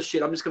U, all the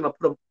shit. I'm just going to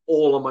put them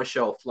all on my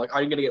shelf. Like,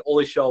 I'm going to get all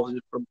these shelves and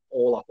just put them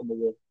all up on the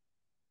wall.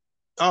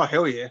 Oh,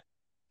 hell yeah.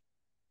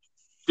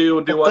 Do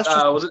what?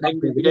 Was it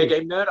Angry Video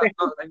Game Nerd? I'm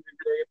not Angry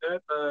Video Game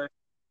Nerd. Is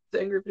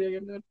it Angry Video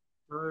Game Nerd?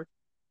 No.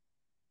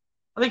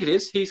 I think it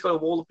is. He's got a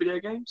wall of video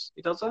games.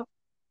 He does that.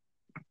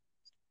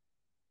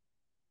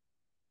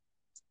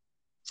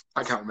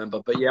 I can't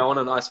remember, but yeah, I want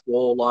a nice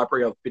wall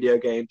library of video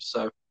games.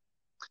 So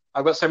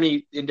I've got so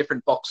many in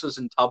different boxes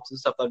and tubs and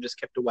stuff that I've just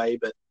kept away.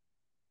 But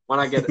when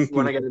I get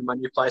in my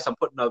new place, I'm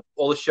putting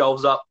all the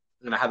shelves up.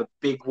 I'm gonna have a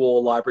big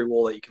library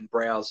wall that you can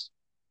browse.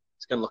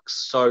 It's gonna look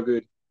so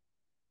good.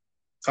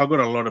 I've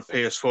got a lot of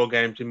PS4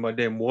 games in my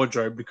damn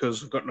wardrobe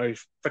because I've got no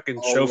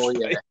fucking shelf space.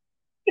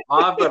 Yeah.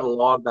 I've got a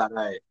lot of that,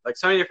 eh? Like,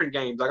 so many different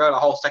games. I got a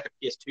whole stack of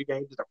PS2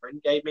 games that a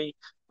friend gave me.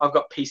 I've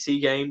got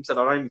PC games that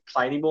I don't even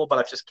play anymore, but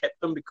I've just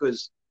kept them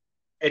because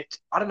I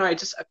don't know,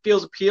 it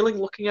feels appealing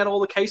looking at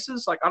all the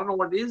cases. Like, I don't know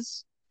what it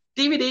is.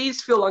 DVDs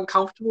feel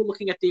uncomfortable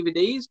looking at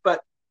DVDs,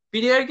 but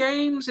video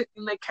games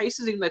in their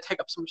cases, even though they take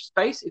up so much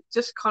space, it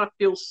just kind of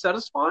feels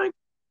satisfying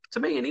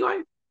to me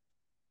anyway.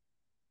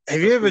 Have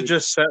you ever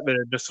just sat there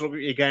and just look at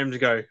your games and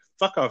go,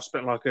 fuck, I've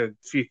spent like a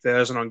few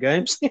thousand on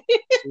games?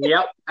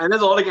 Yep. And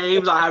there's a lot of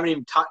games I haven't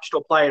even touched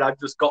or played. I've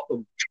just got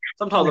them.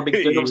 Sometimes I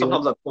big them,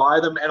 sometimes I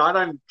buy them, and I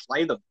don't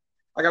play them.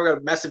 Like, I've got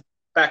a massive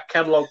back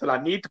catalogue that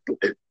I need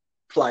to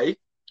play,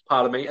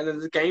 part of me, and then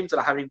there's games that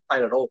I haven't even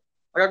played at all.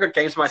 Like, I've got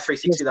games for my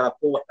 360 that I've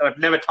bought that I've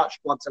never touched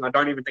once, and I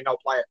don't even think I'll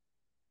play it.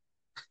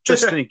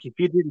 Just think, if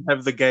you didn't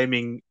have the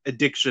gaming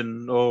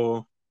addiction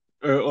or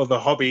the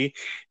hobby,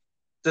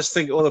 just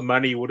think all the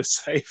money you would have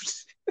saved.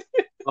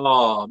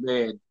 Oh,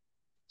 man.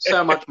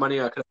 So much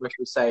money I could have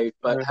actually saved.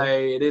 But,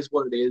 hey, it is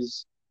what it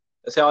is.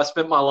 That's how I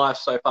spent my life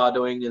so far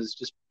doing, is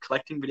just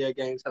collecting video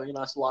games, having a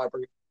nice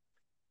library.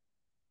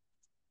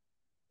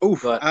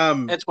 Oof. But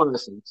it's one of the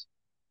things.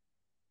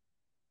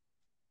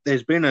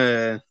 There's been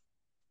a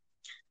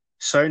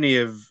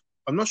Sony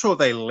I'm not sure if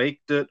they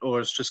leaked it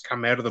or it's just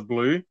come out of the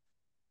blue,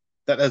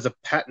 that there's a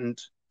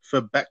patent for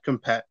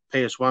back-compat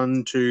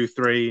PS1, 2,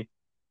 3,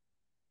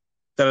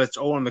 that it's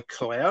all on the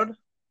cloud.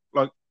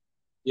 Like,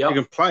 you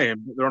can play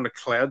them, but they're on a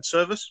cloud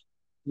service.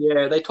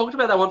 Yeah, they talked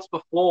about that once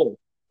before,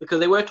 because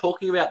they were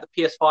talking about the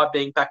PS5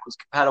 being backwards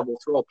compatible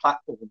through all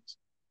platforms.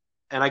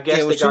 And I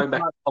guess they're going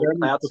back to the whole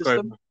cloud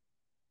system.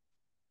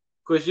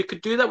 Because you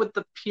could do that with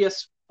the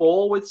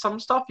PS4 with some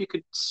stuff. You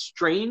could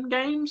stream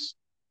games.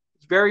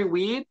 It's very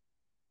weird.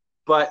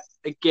 But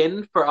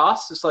again, for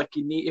us, it's like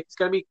if it's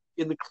going to be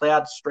in the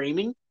cloud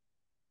streaming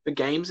for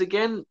games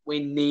again, we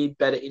need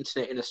better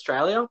internet in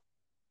Australia.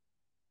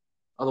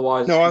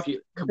 Otherwise,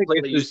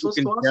 completely useless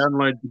to us. You can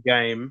download the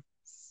game.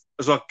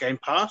 It's like Game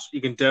Pass.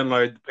 You can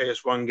download the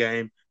PS1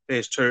 game,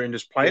 PS2, and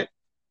just play it.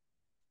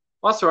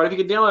 Well, that's all right. If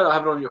you can download it,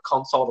 have it on your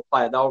console to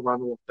play it, they'll run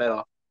a lot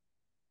better.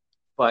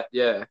 But,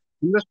 yeah.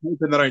 I'm just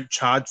hoping they don't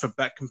charge for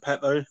back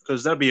compat, though,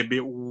 because that'd be a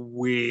bit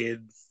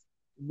weird.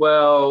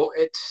 Well,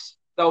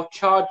 they'll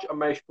charge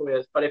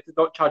amateur, but if they're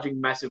not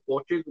charging massive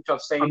fortunes, which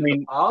I've seen in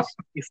the past,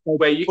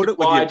 where you can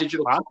buy a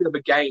digital copy of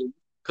a game,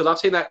 because I've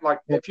seen that, like,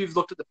 if you've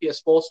looked at the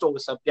PS4 store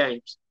with some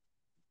games,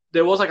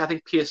 there was, like, I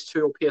think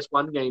PS2 or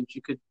PS1 games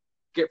you could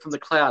get from the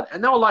cloud,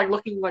 and they were, like,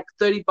 looking like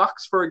 $30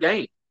 for a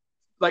game,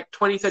 like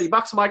 $20-30.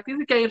 I'm like, these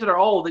are games that are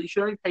old that you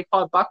should only pay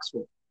 $5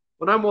 for,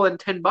 or no more than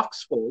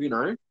 $10 for, you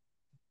know.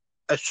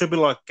 It should be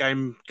like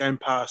Game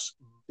Pass,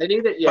 They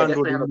need it. Yeah,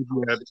 bundled definitely have in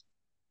a power system.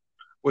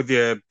 with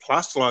your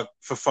Plus, like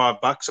for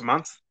 $5 a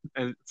month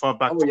and $5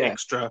 Oh yeah,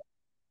 extra.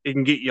 You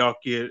can get your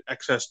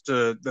access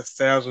to the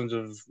thousands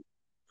of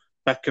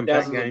back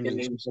compat thousands of games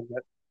and stuff games. like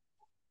that.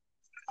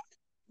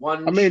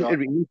 One I mean, shot. it'd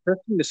be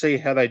interesting to see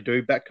how they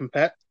do back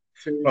compat.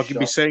 Two Like, you'd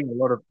be shot. seeing a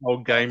lot of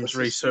old Oh, games this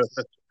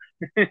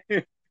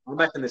resurface. I'm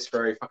making this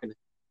very fucking.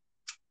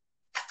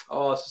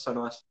 Oh, this is so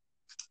nice.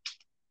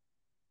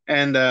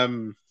 And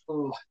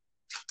Oh,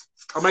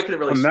 I'm making it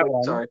really on that sweet.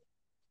 one, Sorry.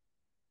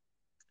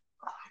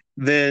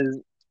 there's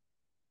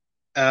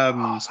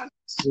Oh, so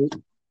nice.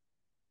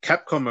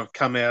 Capcom have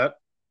come out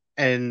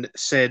and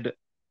said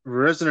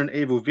Resident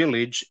Evil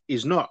Village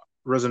is not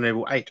Resident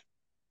Evil 8.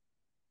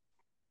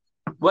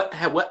 What?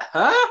 What?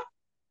 Huh?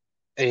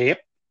 Yep.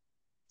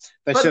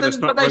 They said it's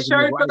not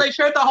Resident Evil 8. They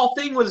showed the whole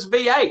thing was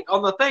V8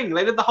 on the thing.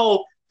 They did the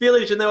whole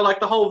village, and they were like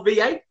the whole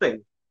V8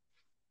 thing.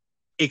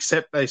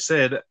 Except they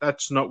said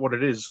that's not what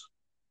it is.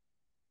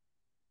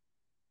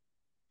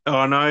 Oh,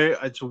 I know,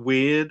 it's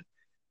weird.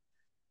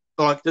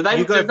 Like, Did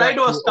they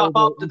do a stuff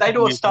up? Did they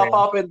do a stuff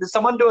up? And did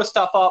someone do a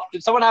stuff up?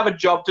 Did someone have a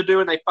job to do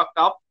and they fucked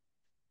up?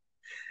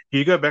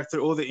 You go back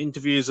through all the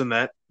interviews and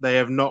that, they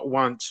have not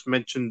once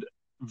mentioned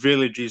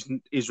Village is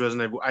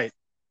Resident Evil 8.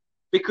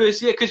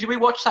 Because we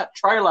watched that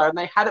trailer and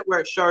they had it where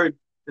it showed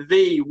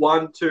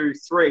V1, 2,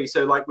 3,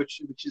 so like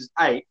which is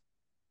 8,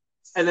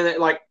 and then it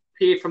like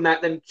appeared from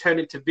that, then turned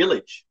into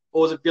Village,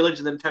 or was it Village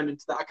and then turned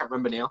into that? I can't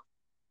remember now.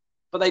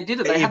 But they did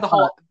it. They had the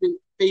whole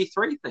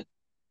V3 thing.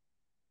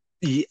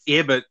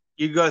 Yeah, but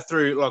you go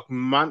through like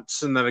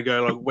months and then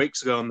ago, like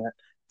weeks ago on that,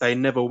 they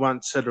never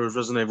once said it was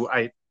Resident Evil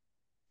 8.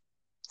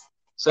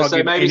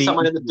 So maybe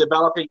someone in the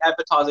developing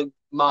advertising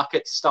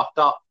market stuffed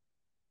up.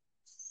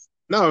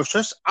 No, it's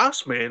just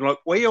us, man. Like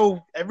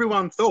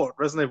everyone thought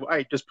Resident Evil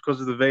 8 just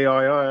because of the VII.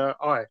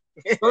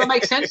 Well, that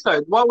makes sense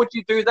though. Why would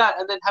you do that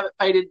and then have it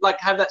faded, like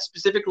have that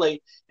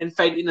specifically and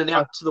fade in and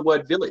out to the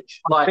word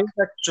Village? Like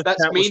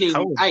that's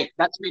meaning 8.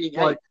 That's meaning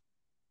 8.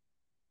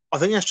 I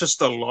think that's just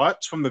the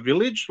lights from the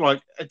Village.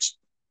 Like it's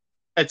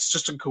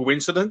just a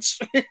coincidence.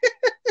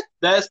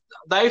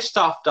 They've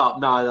stuffed up.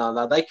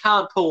 No. They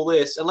can't pull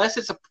this unless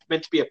it's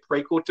meant to be a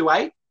prequel to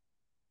 8.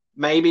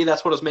 Maybe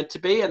that's what it's meant to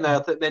be, and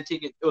it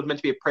was meant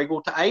to be a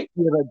prequel to 8.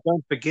 Yeah, but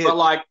don't forget. But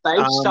like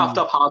they've stuffed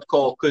up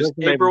hardcore because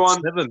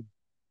everyone, 7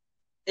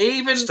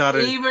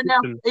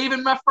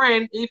 even my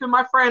friend,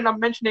 I'm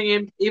mentioning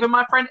him, even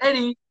my friend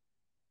Eddie,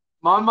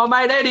 my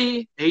mate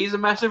Eddie, he's a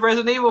massive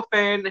Resident Evil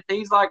fan.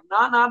 He's like,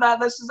 no,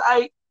 this is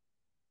 8.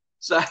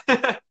 So.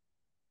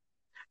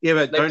 Yeah,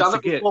 but don't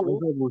forget,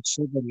 Resident Evil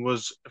 7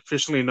 was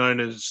officially known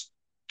as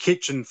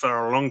Kitchen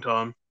for a long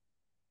time.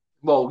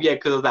 Well, yeah,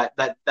 because of that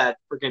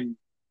freaking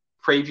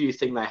preview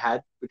thing they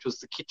had, which was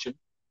the kitchen.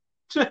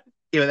 Yeah,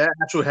 that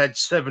actually had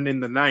 7 in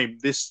the name.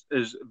 This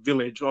is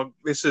Village. Like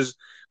this is,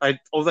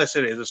 all they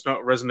said is it's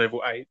not Resident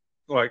Evil 8.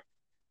 Like,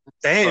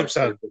 damn,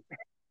 son.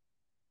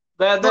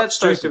 That's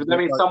so stupid. I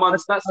mean, someone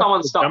stuffed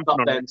up.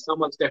 Then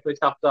someone's definitely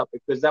stuffed up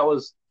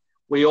because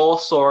we all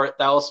saw it.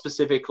 That was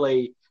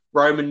specifically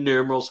Roman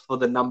numerals for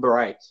the number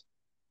 8.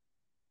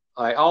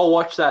 Like, I'll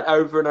watch that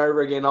over and over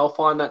again. I'll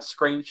find that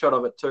screenshot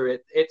of it too.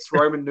 It's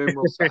Roman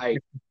numerals for 8.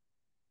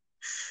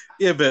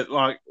 Yeah, but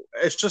like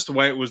it's just the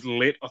way it was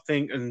lit, I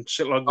think, and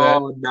shit like that.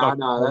 Oh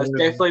no, that's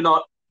definitely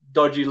not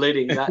dodgy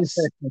lighting. That's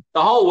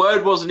the whole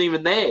word wasn't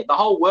even there. The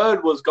whole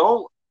word was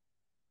gone,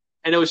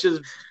 and it was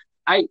just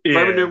 8,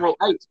 Roman numeral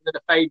 8, and then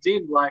it fades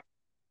in. Like,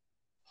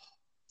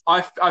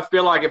 I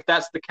feel like if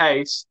that's the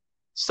case,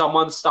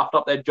 someone stuffed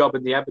up their job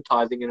in the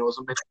advertising, and it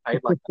wasn't meant to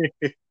fade like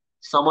that.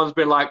 Someone's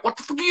been like, "What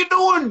the fuck are you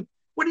doing?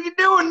 What are you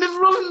doing? This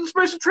wasn't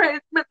supposed to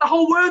the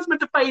whole word's meant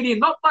to fade in,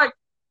 not like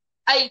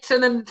 8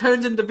 and then it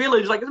turns into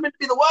Village. Like, it's meant to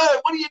be the word.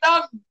 What have you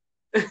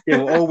done?" Yeah,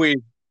 well,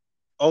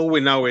 all we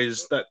know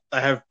is that they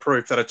have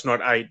proof that it's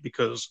not 8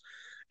 because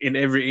in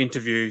every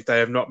interview they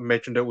have not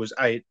mentioned it was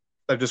 8.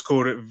 They've just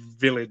called it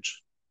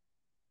Village.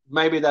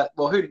 Maybe that.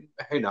 Well, who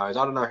knows?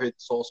 I don't know who the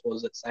source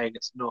was that's saying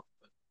it's not.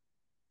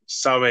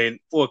 So I mean,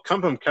 well, it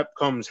come from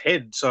Capcom's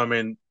head. So I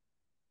mean,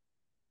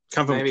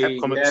 come from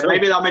Capcom itself.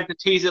 Maybe they meant to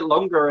tease it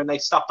longer and they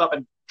stuffed up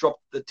and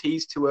dropped the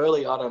tease too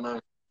early. I don't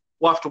know.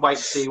 We'll have to wait and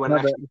see when it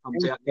actually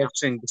comes out.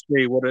 Interesting to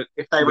see what it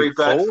if they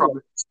revert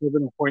from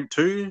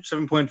 7.2,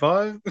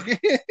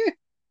 7.5.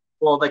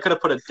 Well, they could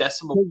have put a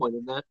decimal point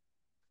in there.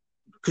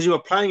 Because you were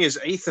playing as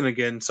Ethan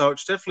again, so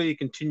it's definitely a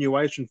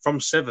continuation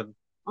from 7.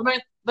 I mean,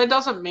 that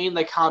doesn't mean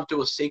they can't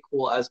do a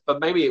sequel but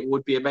maybe it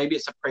would be. Maybe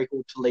it's a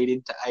prequel to lead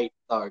into 8,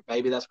 though.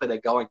 Maybe that's where they're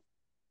going.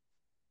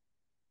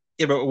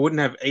 Yeah, but it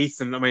wouldn't have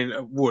Ethan. I mean,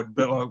 it would,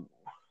 but like,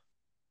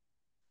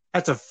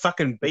 that's a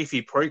fucking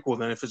beefy prequel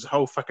then if it's a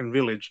whole fucking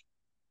village.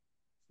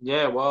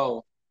 Yeah,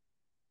 well,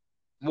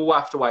 we'll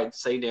have to wait and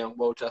see now.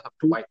 We'll just have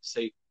to wait and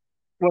see.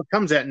 Well, it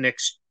comes out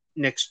next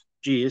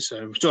year,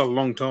 so we've still a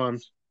long time.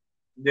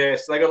 Yeah,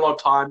 so they got a lot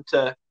of time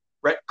to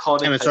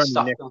retcon and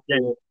stuff.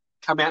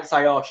 Come out and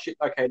say, "Oh shit,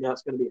 okay, now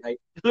it's going to be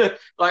 8."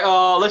 Like,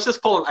 oh, let's just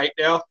call it 8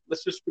 now.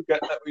 Let's just forget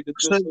that we did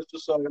this. Let's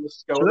just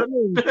go. So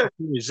that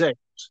means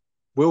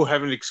we'll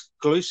have an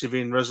exclusive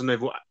in Resident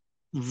Evil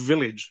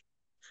Village,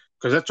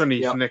 because that's only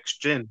Yep. for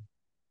next gen.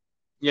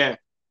 Yeah.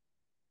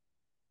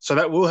 So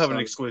that will have an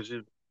So,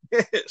 exclusive.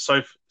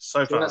 so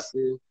so far.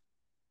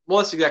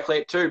 that's exactly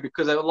it too,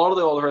 because a lot of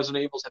the older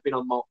Resident Evils have been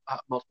on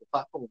multiple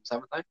platforms,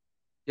 haven't they?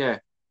 Yeah,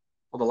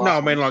 or the No, I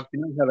last mean, ones. like, you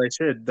know how they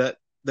said that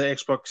the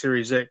Xbox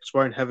Series X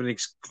won't have an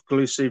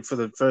exclusive for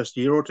the first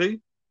year or two,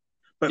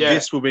 but Yeah.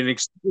 this will be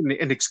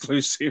an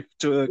exclusive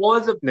to the Well,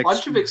 there's a next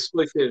bunch of year.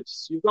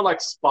 exclusives. You've got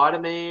like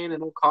Spider-Man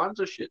and all kinds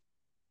of shit.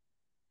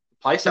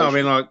 No, I mean,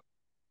 PlayStation. like,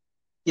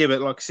 yeah,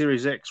 but like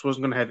Series X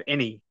wasn't going to have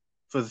any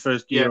for the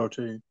first Yeah, year or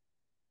two.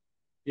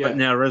 But yeah,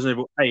 now Resident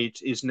Evil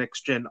 8 is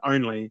next gen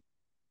only.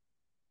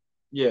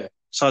 yeah.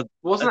 So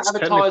Wasn't it it's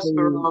advertised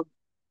for? technically,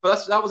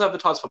 But that was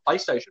advertised for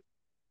PlayStation.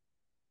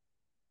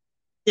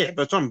 yeah,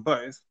 but it's on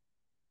both.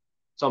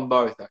 It's on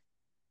both. Though.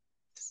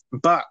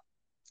 But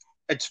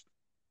it's,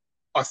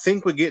 I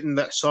think we're getting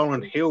that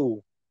Silent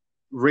Hill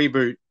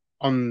reboot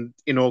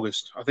in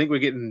August. I think we're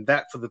getting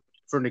that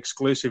for an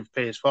exclusive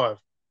PS5.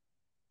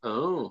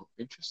 Oh,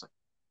 interesting.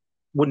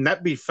 Wouldn't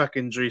that be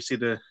fucking juicy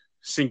to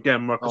sink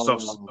down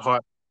Microsoft's Oh,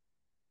 hype?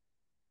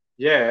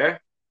 yeah.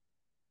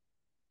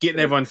 Getting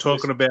Yeah, everyone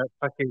talking about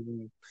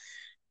fucking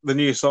the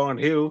new Silent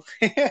Hill.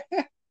 you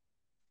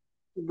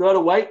gotta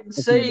wait and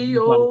see.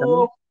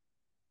 Oh,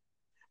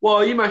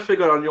 well, you mostly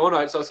got on your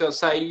notes. I was going to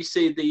say, you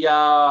see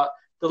the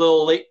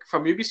little leak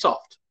from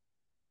Ubisoft.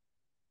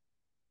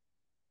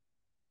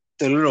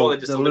 More than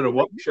just The a little little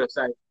what? leak, should I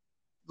say?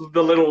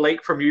 The little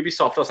leak from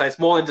Ubisoft. I'll say it's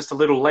more than just a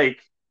little leak.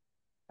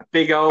 A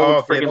big old Oh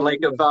yeah, friggin'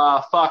 leak of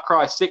Far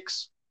Cry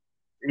 6.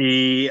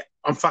 yeah.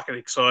 I'm fucking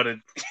excited.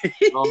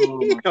 Oh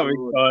my I'm god.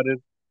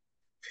 excited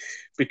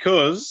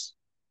because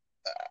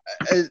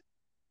it,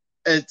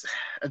 it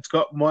it's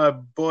got my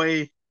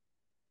boy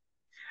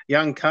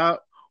Juan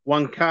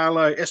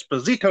Carlo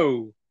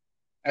Esposito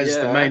as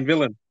the Yeah. main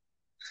villain.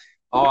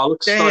 Oh, it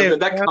looks so Damn, good.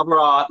 That cover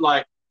art,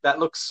 like, that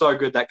looks so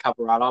good, that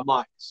cover art. I'm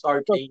like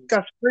so keen to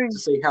disgusting.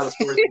 see how the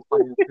story's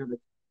going to play out,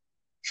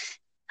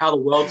 how the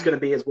world's going to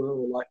be as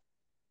well. Like,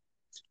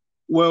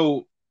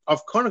 Well,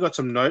 I've kind of got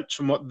some notes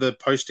from what the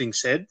posting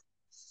said.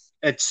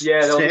 It's yeah,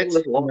 there was a set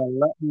little in lot. a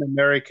Latin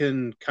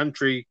American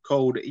country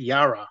called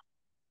Yara.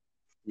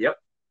 Yep.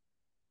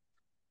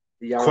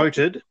 The Yara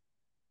Quoted,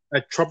 a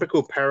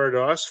tropical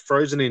paradise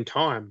frozen in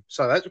time.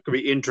 So that could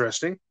be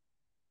interesting.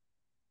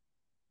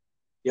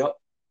 Yep.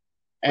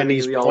 And Living in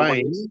he's the old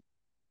ways. playing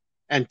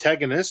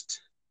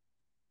antagonist,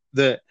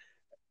 the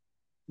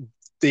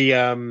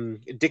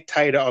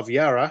dictator of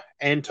Yara,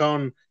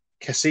 Anton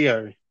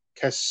Castillo.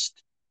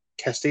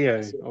 Castillo.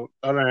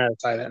 I don't know how to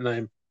say that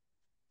name.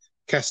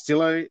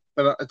 Castillo,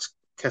 but it's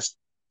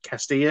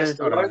Castillo. I don't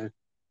Castillo? know.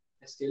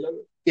 Castillo?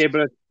 Yeah,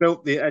 but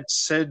it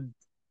said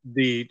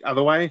the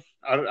other way.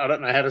 I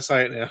don't know how to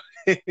say it now.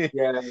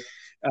 Yeah.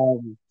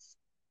 um,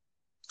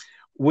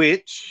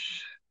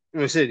 which,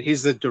 as I said,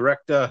 he's the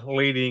director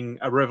leading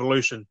a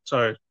revolution.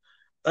 So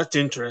that's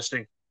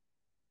interesting.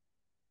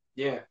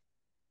 Yeah.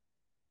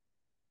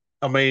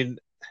 I mean,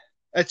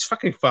 it's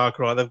fucking Far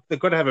Cry. They've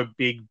got to have a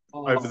big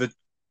over Oh. the.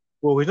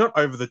 Well, he's not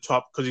over the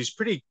top because he's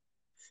pretty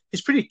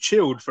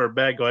chilled for a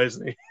bad guy,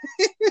 isn't he?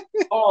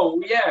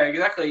 Oh, yeah,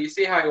 exactly. You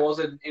see how he was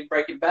in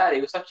Breaking Bad.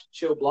 He was such a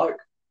chill bloke,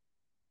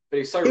 but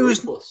he's so He was,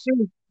 ruthless. he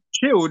was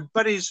chilled,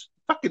 but he's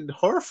fucking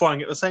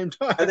horrifying at the same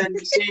time. And then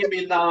you see him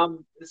in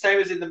the same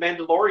as in the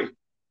Mandalorian.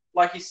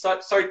 Like he's so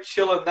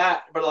chill in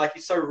that, but like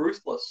he's so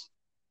ruthless.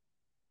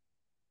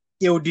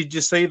 Yeah, well, did you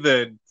see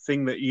the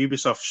thing that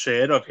Ubisoft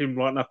shared of him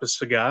lighting up a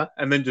cigar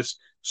and then just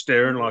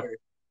staring No, like,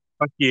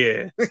 fuck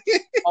yeah.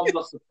 I'm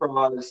not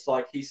surprised.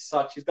 Like he's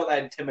got that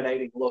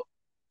intimidating look,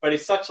 but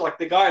he's such like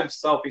the guy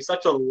himself. He's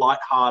such a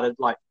light-hearted,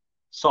 like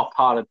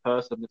soft-hearted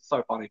person. It's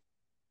so funny.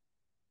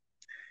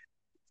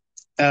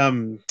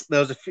 There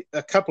was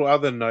a couple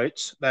other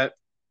notes that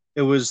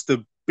it was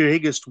the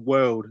biggest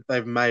world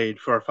they've made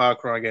for a Far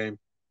Cry game.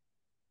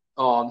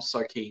 Oh, I'm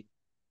so keen.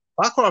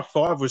 Far Cry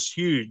 5 was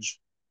huge.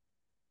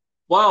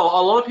 Well,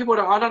 a lot of people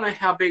don't. I don't know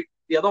how big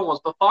the other one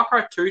was, but Far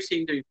Cry 2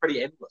 seemed to be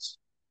pretty endless.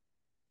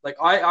 Like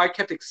I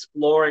kept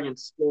exploring and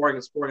exploring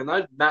and exploring, and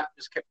those map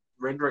just kept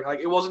rendering. Like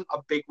it wasn't a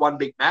big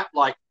map.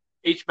 Like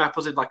each map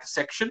was in like a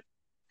section,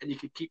 and you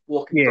could keep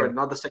walking Yeah. through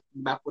another section.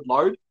 The map would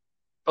load,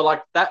 but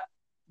like that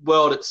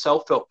world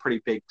itself felt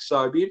pretty big. So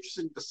it'd be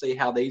interesting to see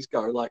how these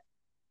go. Like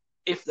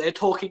if they're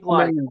talking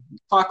like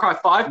Far Cry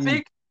 5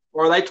 big,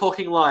 or are they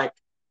talking like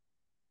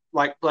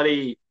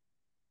bloody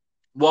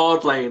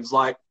Wildlands,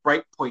 like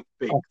Breakpoint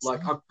big? Like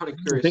I'm kind of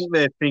I curious. think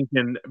they're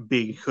thinking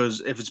big because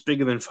if it's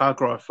bigger than Far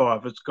Cry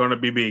 5, it's going to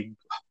be big.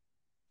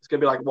 It's gonna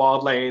be like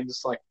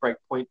Wildlands, like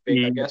Breakpoint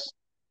big, I guess.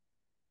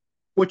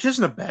 Which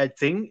isn't a bad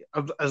thing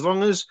as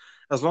long as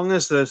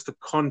there's the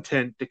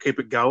content to keep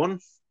it going.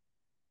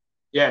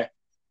 Yeah,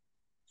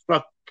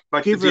 Like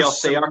the give us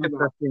DLC. some I reckon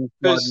interesting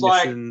because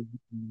like missions.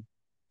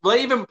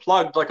 they even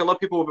plugged like a lot of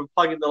people have been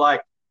plugging. They're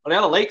like, well,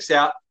 now the leak's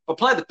out. But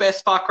play the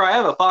best Far Cry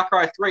ever, Far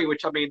Cry 3,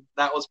 which I mean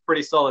that was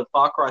pretty solid.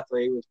 Far Cry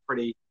 3 was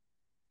pretty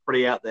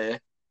out there.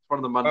 It's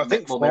one of the I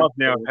think more 5 memorable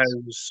now ones.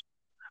 has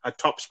a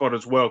top spot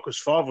as well because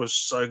 5 was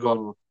so good.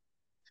 Oh,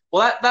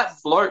 Well, that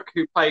bloke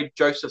who played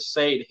Joseph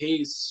Seed,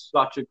 he's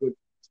such a good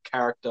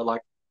character.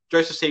 Like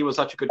Joseph Seed was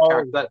such a good Oh,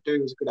 character. That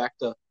dude was a good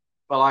actor.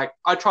 But like,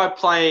 I tried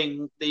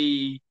playing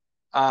the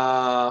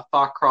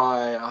Far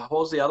Cry. What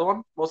was the other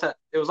one? What was that?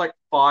 It was like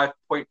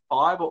 5.5.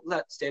 What was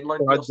that standalone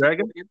Blood DLC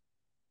Dragon? called again?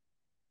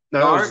 No,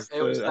 that No, was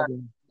it was that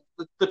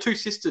the two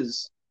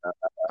sisters.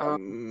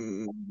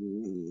 It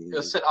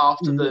was set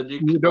after the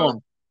New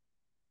Dawn.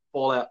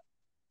 Fallout.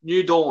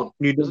 New Dawn.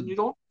 New Was it Dawn. New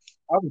Dawn?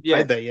 I haven't Yeah.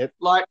 played that yet.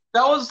 Like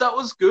that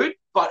was good,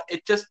 but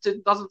it just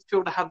doesn't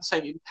feel to have the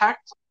same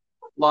impact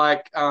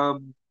like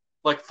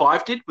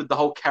 5 did with the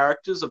whole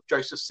characters of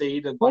Joseph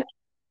Seed and like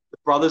the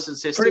brothers and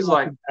Pretty sisters. much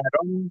Like, an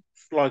add-on,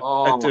 like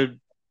oh it's my, a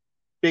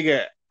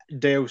bigger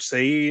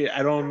DLC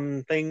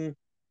add-on thing.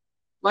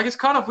 like it's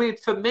kind of weird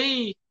for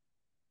me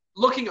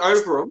looking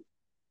over them.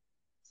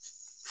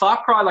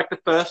 Far Cry, like the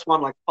first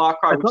one, like Far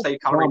Cry, It's which not they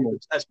kind of normal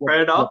as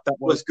Predator, what that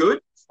was good.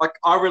 Like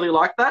I really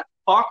liked that.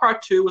 Far Cry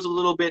 2 was a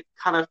little bit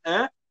kind of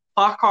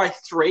Far Cry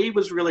 3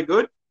 was really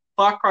good.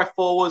 Far Cry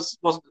 4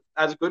 wasn't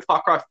as good.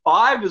 Far Cry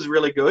 5 was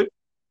really good.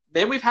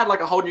 Then we've had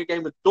like a whole new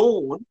game with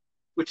Dawn,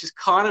 which is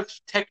kind of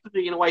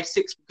technically in a way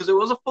 6 because it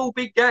was a full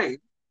big game.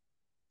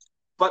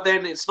 But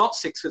then it's not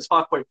 6, it's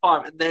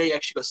 5.5, and they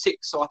actually got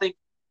 6. So I think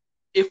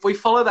if we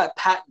follow that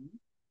pattern,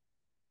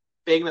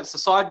 being that it's a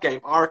side game,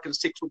 I reckon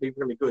 6 will be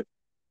really good.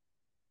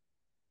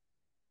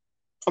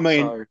 I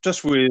mean, So,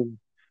 just with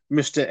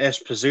Mr.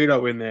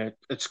 Esposito in there,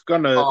 it's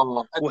gonna.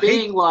 and Well,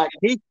 being like,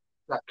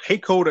 he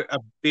called it a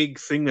big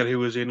thing that he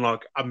was in,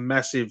 like a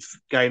massive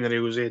game that he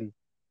was in.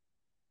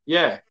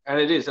 yeah, and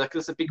it is like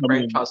it's a big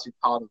franchise to be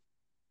part of.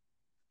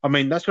 I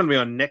mean, that's going to be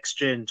on next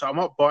gen, so I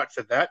might buy it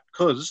for that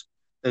because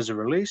there's a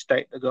release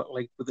date that got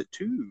linked with it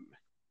too.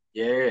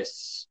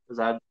 Yes, because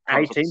that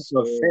 18th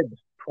of Feb,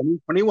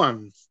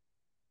 2021.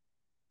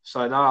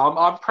 So no,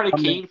 I'm pretty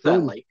keen for that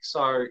leak.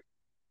 So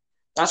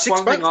that's 6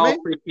 one thing months, I was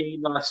man. pretty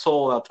keen that I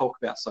saw that I'll talk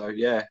about. So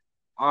yeah,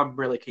 I'm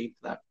really keen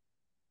for that.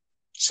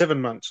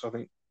 7 months, I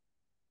think.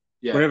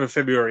 Yeah. Whenever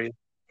February.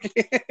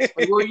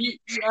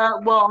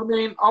 Well, I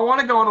mean, I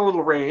want to go on a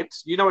little rant.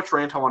 You know which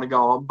rant I want to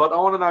go on, but I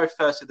want to know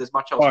first if there's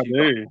much else I you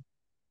do. got.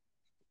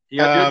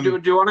 Yeah,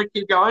 do you want to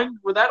keep going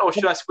with that, or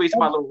should I squeeze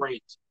my little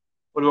rant?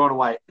 Or do you want to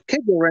wait?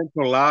 Keep your rant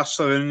till last,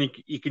 so then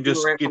you can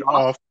just Rant get till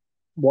last? off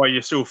while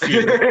you're still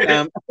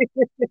fuming.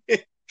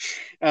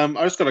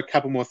 I just got a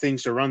couple more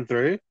things to run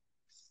through.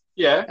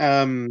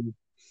 Yeah.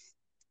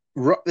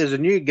 There's a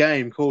new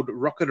game called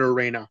Rocket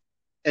Arena.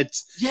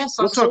 Yes,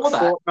 I looks saw like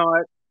that.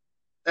 Fortnite.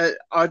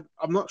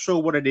 I'm not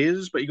sure what it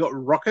is, but you got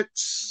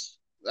rockets.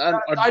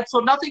 I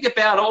saw nothing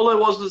about it. All there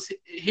was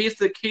here's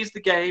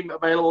the game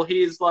available.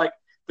 Here's like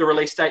the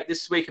release date.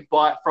 This is where you can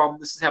buy it from.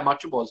 This is how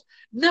much it was.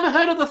 Never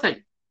heard of the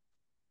thing.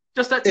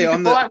 Just that you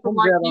can buy it from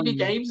like TV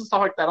games and stuff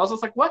like that. I was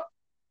just like, what?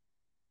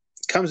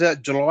 Comes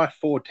out July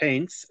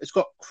 14th. It's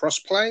got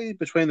crossplay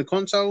between the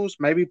consoles,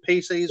 maybe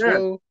PC as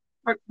well.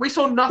 Like, we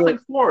saw nothing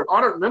for it.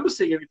 I don't remember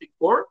seeing anything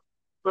for it.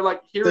 But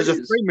like here there's it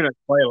is. There's a 3-minute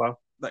trailer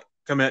that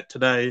come out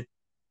today.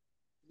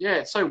 Yeah,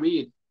 it's so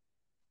weird.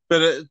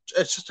 But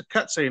it's just a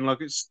cutscene. Like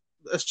it's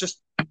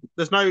just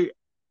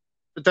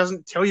it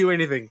doesn't tell you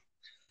anything.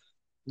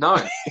 No.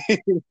 I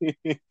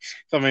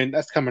mean,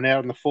 that's coming out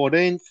on the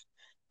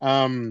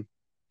 14th.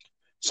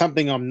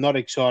 Something I'm not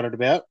excited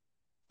about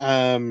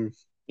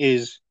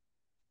is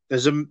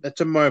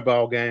it's a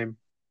mobile game.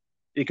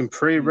 You can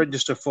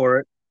pre-register for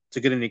it to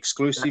get an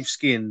exclusive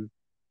skin.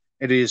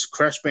 It is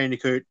Crash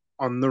Bandicoot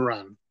on the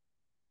Run.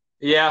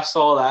 Yeah, I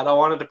saw that. I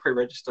wanted to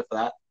pre-register for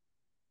that.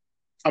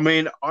 I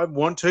mean, I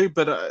want to,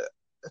 but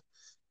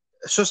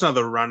it's just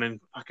another running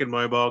fucking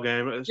mobile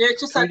game. It's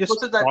just that.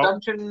 Was it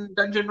that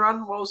dungeon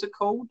run? What was it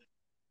called?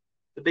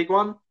 The big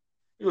one.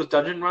 It was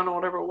Dungeon Run or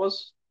whatever it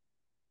was.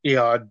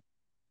 Yeah,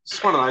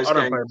 it's one of those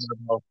games.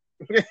 Don't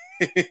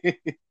play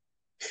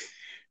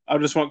I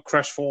just want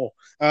Crash 4.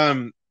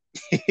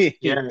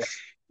 Yeah.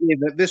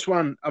 This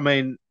one. I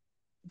mean,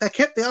 they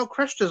kept the old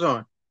Crash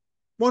design.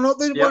 Why not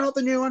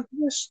the new one?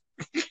 Yes.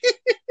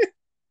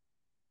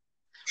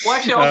 Well,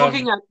 actually, I was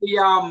looking at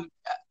the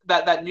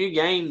that new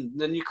game,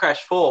 the new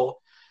Crash 4.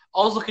 I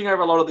was looking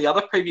over a lot of the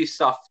other preview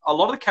stuff. A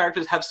lot of the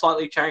characters have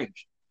slightly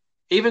changed.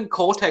 Even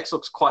Cortex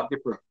looks quite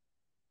different.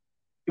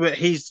 But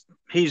he's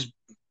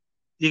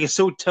you can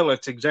still tell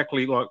it's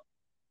exactly like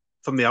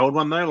from the old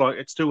one though. Like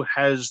it still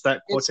has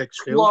that Cortex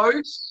feel.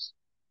 Close.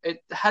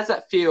 It has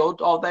that feel.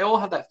 Oh, they all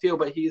have that feel,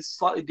 but he's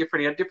slightly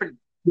different. He had different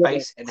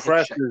face and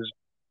Crash head shape.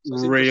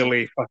 is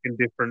really fucking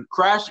different.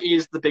 Crash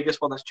is the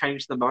biggest one that's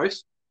changed the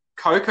most.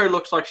 Coco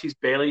looks like she's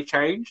barely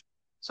changed.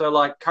 So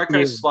like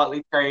Coco's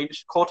slightly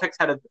changed. Cortex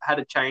had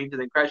a change,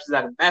 and then Crash has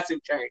had a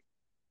massive change.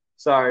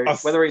 So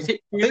whether he's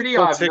hit puberty,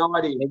 I have no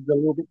idea. He's a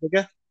little bit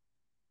bigger.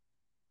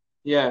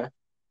 Yeah.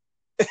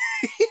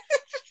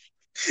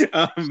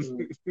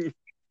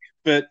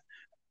 But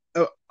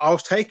I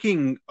was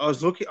listening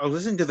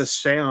to the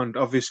sound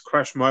of this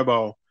Crash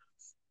Mobile.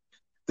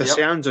 The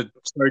sounds are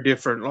so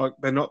different. Like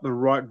they're not the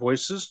right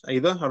voices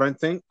either. I don't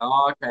think.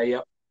 Oh, okay.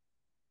 Yep.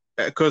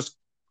 Because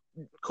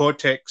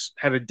Cortex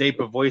had a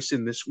deeper voice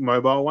in this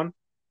mobile one.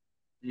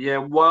 Yeah,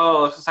 well,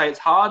 I was to say it's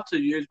hard to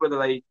use whether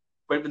they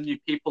went with new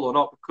people or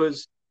not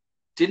because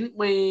didn't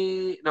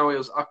we? No, it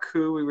was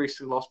Aku we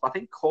recently lost, but I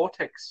think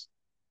Cortex,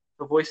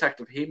 the voice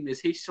actor of him, is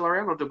he still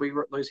around or did we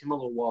lose him a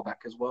little while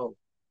back as well?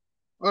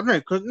 I don't know,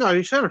 because no,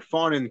 he sounded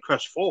fine in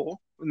Crash 4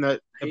 in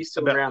that He's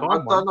still About around. I Time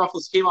don't one. know if it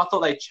was him. I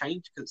thought they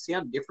changed because it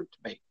sounded different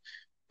to me,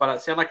 but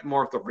it sounded like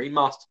more of the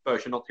remastered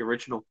version, not the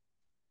original.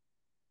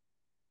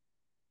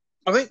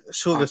 I think it's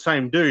still the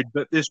same dude,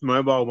 but this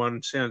mobile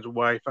one sounds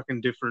way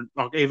fucking different.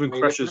 Like even Way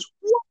different.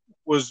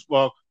 Crash's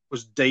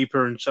was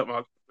deeper and something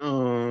like,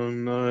 oh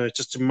no, it's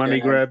just a Yeah, money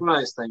it's grab. one of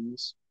those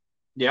things.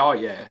 Yeah, oh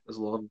yeah, there's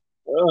a lot of them.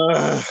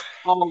 Ugh.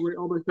 I'll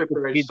almost wait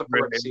for Kids to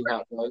see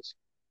how it goes.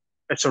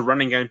 It's a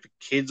running game for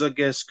kids, I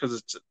guess, because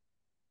it's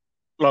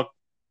like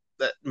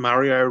that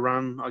Mario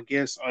run. I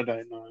guess I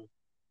don't know,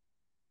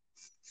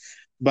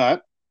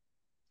 but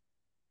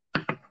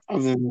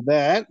other than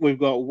that, we've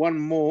got one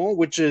more,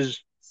 which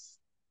is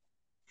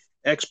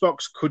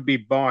Xbox could be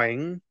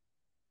buying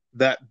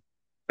that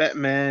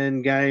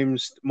Batman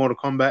games, Mortal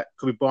Kombat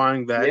could be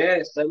buying that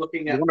Yes, they're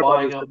looking at Warner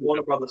buying Brothers up division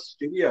Warner Brothers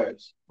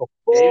Studios for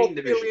 $4 gaming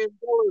division. billion.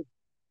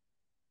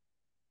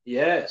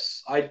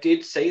 Yes, I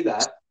did see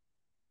that.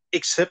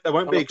 Except they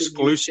won't be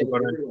exclusive. I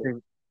don't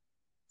think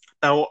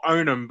they'll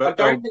own them, I but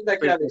don't think they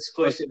could have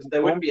exclusives. They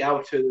wouldn't be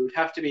able to. It would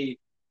have to be,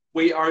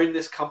 we own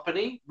this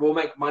company, we'll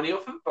make money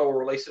off it, but we'll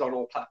release it on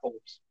all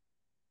platforms.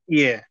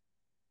 Yeah, And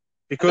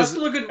because that's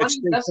still a good money.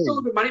 That's still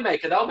a good money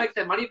maker. They'll make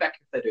their money back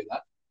if they do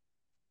that.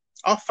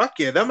 oh fuck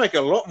yeah, they'll make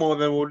a lot more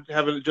than would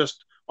have it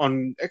just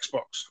on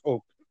Xbox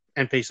or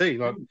and PC.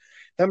 Like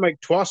they'll make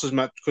twice as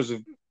much because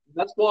of.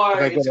 That's why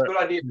it's a good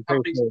idea for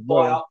companies to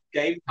buy up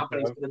game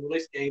companies and then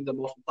release games on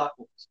multiple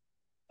platforms.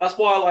 That's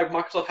why like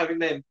Microsoft having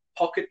them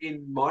pocket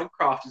in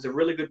Minecraft is a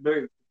really good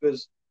move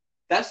because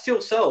that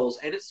still sells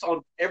and it's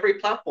on every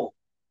platform.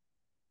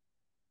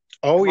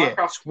 Oh and yeah,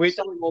 Minecraft Switch,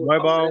 selling all the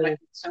mobile,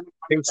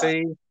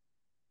 PC,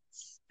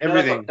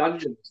 everything.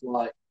 Dungeons,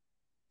 like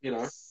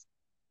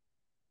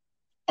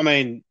I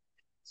mean,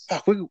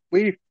 fuck,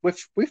 we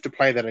have to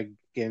play that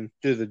again.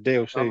 Do the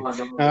DLC. Oh, no,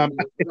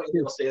 we got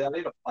to see that. I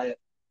need to play it.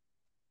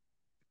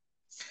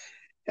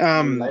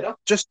 Later.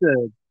 Just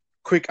a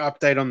quick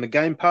update on the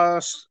Game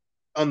Pass.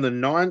 On the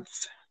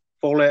 9th,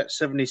 Fallout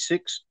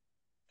 76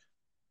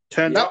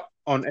 turned up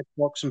on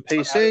Xbox and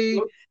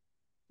PC.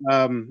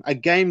 A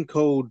game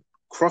called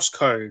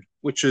Crosscode,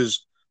 which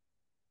is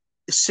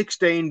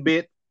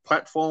 16-bit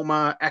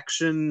platformer,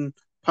 action,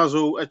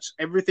 puzzle. It's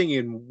everything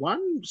in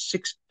one,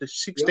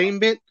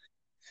 16-bit.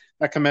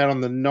 That came out on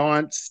the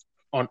 9th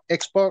on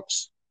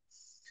Xbox.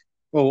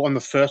 Well, on the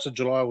 1st of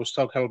July was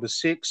Soul Calibur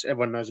 6.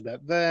 Everyone knows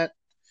about that.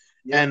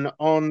 Yep. And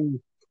on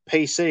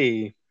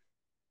PC,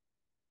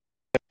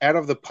 Out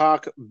of the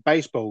Park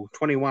Baseball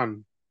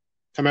 21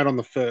 come out on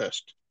the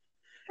 1st.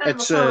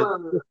 It's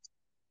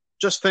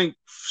just think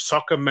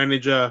Soccer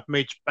Manager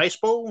meets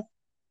baseball.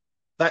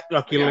 That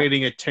like you're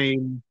leading a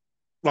team,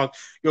 like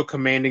you're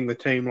commanding the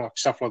team, like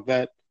stuff like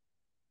that.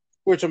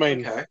 Which I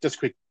mean, just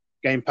quick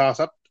Game Pass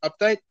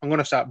update. I'm going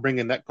to start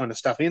bringing that kind of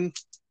stuff in.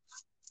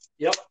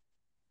 Yep.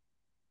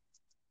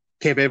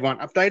 Keep everyone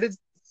updated.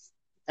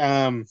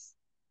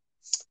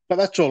 But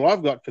that's all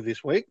I've got for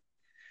this week.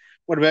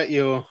 What about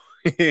you?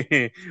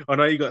 I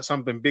know you got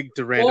something big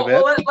to rant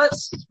about.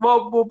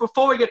 Well,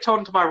 before we get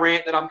on to my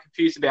rant that I'm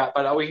confused about,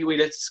 but we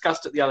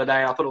discussed it the other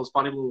day. I thought it was a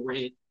funny little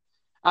rant.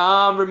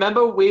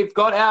 Remember, we've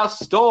got our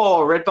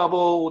store,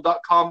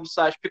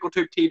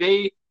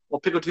 redbubble.com/PickleTubeTV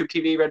or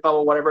PickleTubeTV,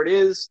 Redbubble, whatever it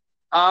is.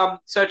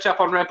 Search up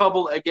on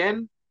Redbubble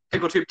again,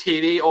 PickleTube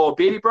TV or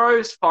Beardy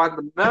Bros. Find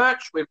the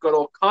merch. We've got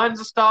all kinds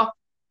of stuff.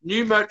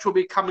 New merch will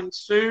be coming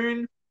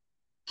soon.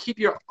 Keep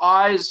your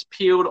eyes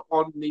peeled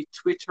on the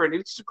Twitter and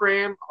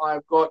Instagram.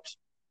 I've got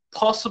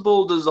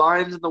possible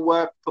designs in the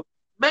work for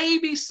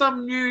maybe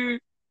some new,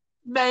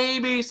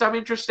 maybe some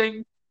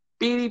interesting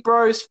Beardy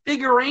Bros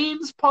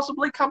figurines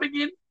possibly coming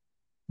in.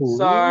 Ooh.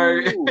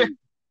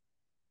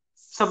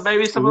 So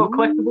maybe some little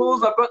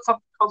collectibles. I've got some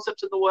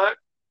concepts in the work,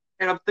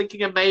 and I'm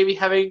thinking of maybe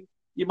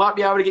you might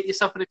be able to get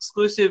yourself an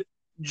exclusive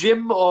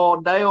Jim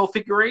or Dale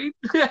figurine.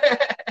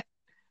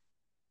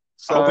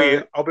 So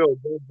I'll be all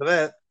good for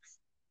that.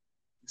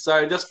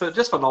 So just for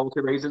novelty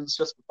reasons,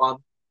 just for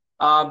fun.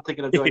 I'm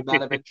thinking of doing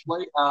that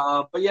eventually.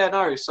 But yeah,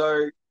 no.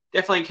 So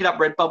definitely hit up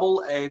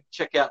Redbubble and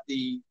check out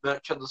the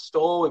merch on the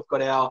store. We've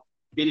got our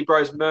Beardy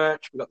Bros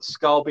merch. We've got the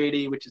Skull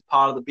Beardy, which is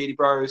part of the Beardy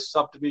Bros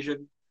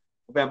subdivision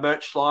of our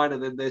merch line,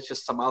 and then there's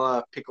just some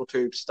other Pickle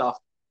Tube stuff,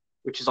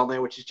 which is on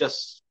there, which is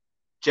just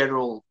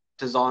general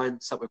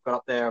designs that we've got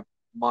up there,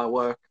 my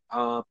work.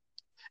 And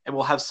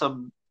we'll have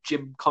some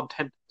Jim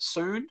content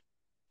soon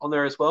on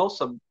there as well.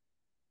 Some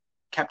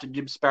Captain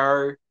Jim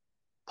Sparrow,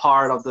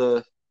 Pirate of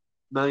the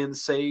Million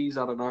Seas.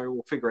 I don't know.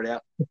 We'll figure it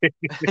out.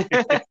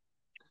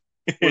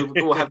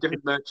 we'll have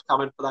different merch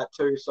coming for that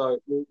too. So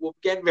we'll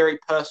get very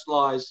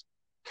personalised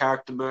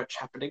character merch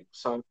happening.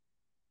 So,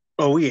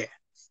 oh yeah,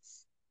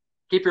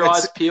 keep your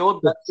eyes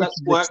peeled.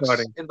 That's works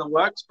exciting. In the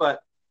works,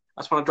 but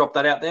I just want to drop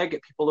that out there,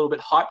 get people a little bit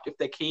hyped if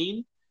they're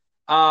keen.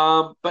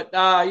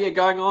 Yeah,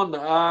 going on.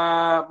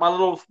 My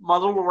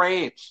little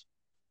rant.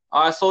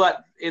 I saw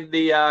that in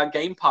the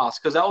Game Pass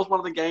because that was one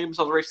of the games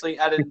I was recently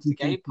added into the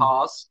Game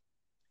Pass,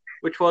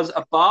 which was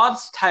A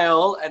Bard's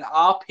Tale, an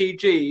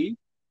RPG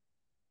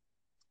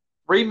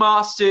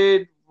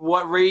remastered,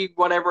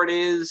 whatever it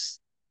is.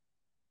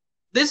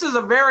 This is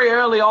a very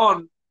early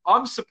on.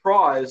 I'm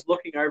surprised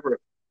looking over it.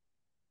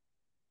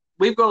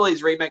 We've got all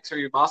these remakes and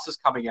remasters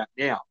coming out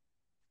now.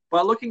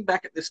 But looking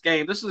back at this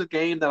game, this is a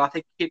game that I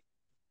think hit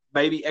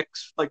maybe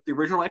like the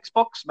original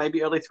Xbox,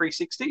 maybe early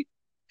 360,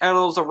 and it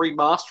was a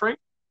remastering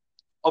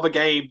of a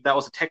game that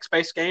was a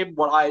text-based game.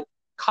 What I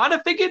kind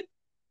of figured,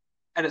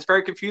 and it's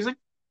very confusing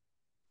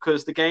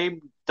because the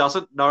game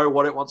doesn't know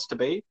what it wants to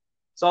be.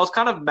 So I was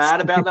kind of mad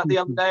about that the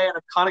other day, and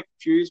I'm kind of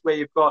confused where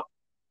you've got.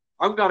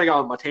 I'm going to go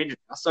on my tangent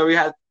now. So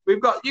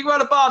you've got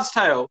A Bard's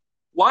Tale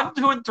 1,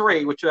 2, and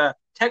 3, which are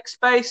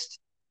text-based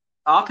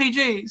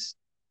RPGs.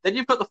 Then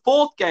you've got the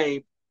fourth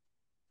game,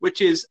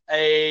 which is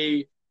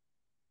a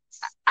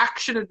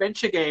action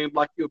adventure game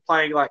like you're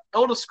playing like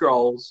Elder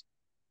Scrolls,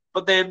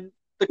 but then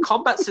the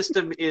combat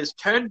system is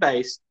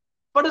turn-based,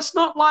 but it's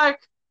not like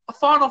a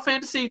Final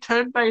Fantasy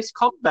turn-based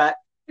combat.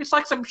 It's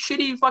like some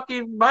shitty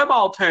fucking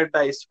mobile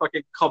turn-based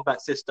fucking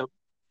combat system.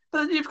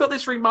 But then you've got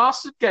this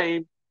remastered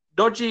game,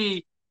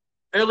 dodgy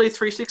early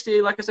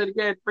 360, like I said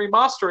again,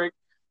 remastering,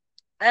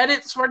 and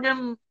it's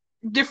fucking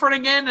different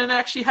again and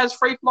actually has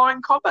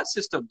free-flowing combat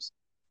systems.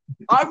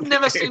 I've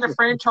never seen a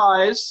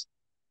franchise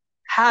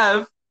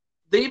have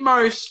the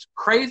most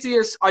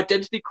craziest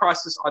identity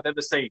crisis I've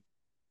ever seen.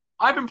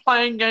 I've been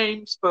playing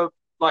games for,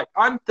 like,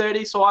 I'm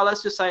 30, so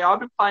let's just say I've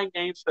been playing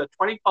games for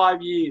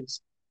 25 years.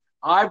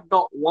 I've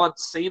not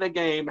once seen a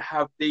game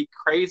have the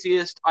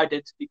craziest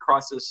identity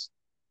crisis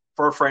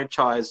for a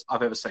franchise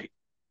I've ever seen.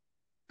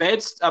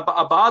 A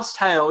Bard's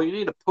Tale, you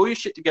need to pull your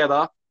shit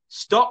together,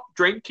 stop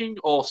drinking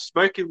or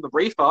smoking the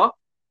reefer.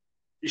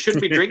 You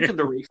shouldn't be drinking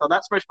the reefer.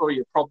 That's most probably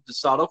your problem to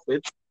start off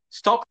with.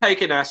 Stop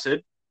taking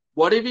acid.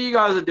 Whatever you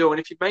guys are doing,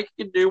 if you're making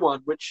a new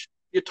one, which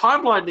your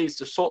timeline needs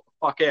to sort the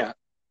fuck out,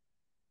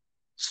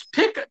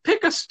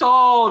 pick a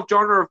style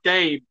genre of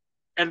game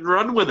and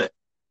run with it.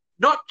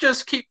 Not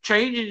just keep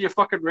changing your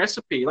fucking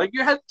recipe. Like,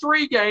 you had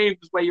 3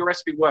 games where your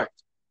recipe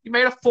worked. You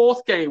made a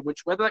 4th game,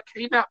 which whether that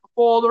came out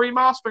before the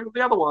remastering of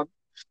the other one,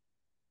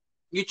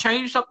 you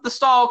changed up the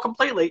style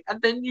completely,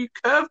 and then you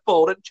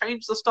curveballed and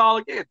changed the style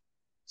again.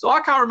 So I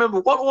can't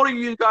remember what order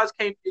your games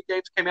came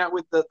out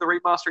with the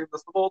remastering of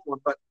the 4th one,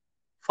 but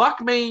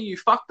fuck me, you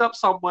fucked up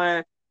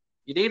somewhere.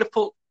 You need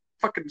to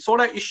fucking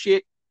sort out your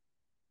shit,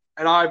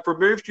 and I've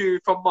removed you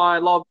from my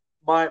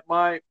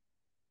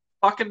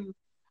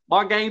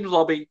games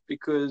lobby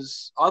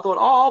because I thought,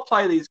 I'll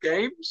play these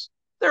games.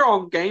 They're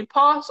on Game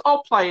Pass.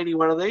 I'll play any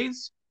one of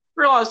these.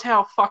 Realized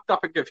how fucked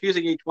up and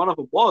confusing each one of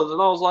them was,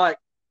 and I was like,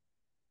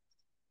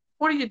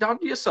 what have you done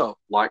to yourself?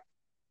 Like,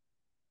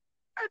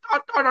 I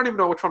don't even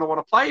know which one I want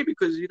to play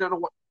because you don't know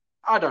what.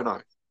 I don't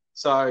know.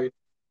 So,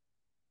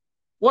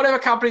 whatever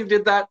company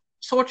did that,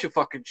 sort your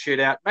fucking shit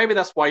out. Maybe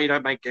that's why you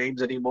don't make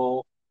games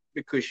anymore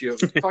because you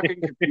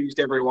fucking confused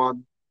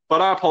everyone.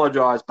 But I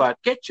apologize,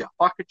 but get your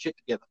fucking shit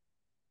together.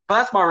 But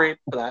that's my rant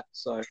for that.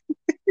 So,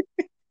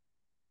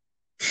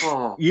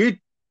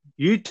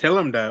 You tell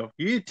him, Dale.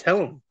 You tell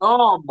him.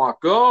 Oh my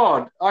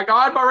god! Like,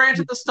 I had my rant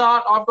at the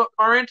start. I've got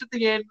my rant at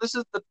the end. This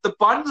is the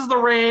buns of the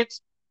rant.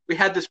 We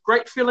had this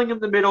great feeling in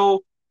the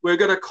middle. We're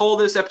going to call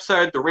this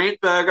episode the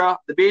Rant Burger,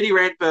 the Beardy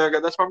Rant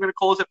Burger. That's what I'm going to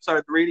call this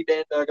episode, the Really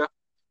Band Burger,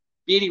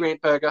 Beardy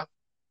Rant Burger.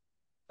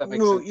 That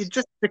makes sense. You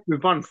just stick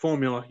with one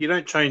formula. You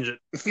don't change it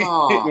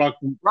like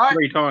right?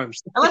 3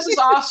 times. Unless it's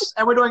us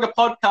and we're doing a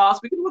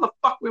podcast, we can do what the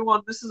fuck we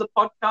want. This is a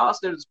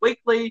podcast and it's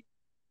weekly,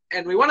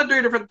 and we want to do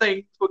different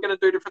things. We're going to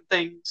do different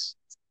things.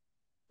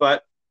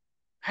 But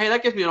hey,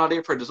 that gives me an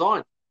idea for a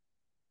design.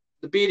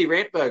 The Beardy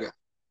Rant Burger.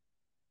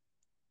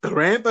 The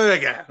Rant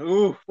Burger.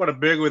 Ooh, what a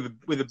burger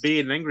with a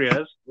beard and angry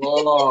eyes.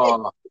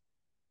 Oh.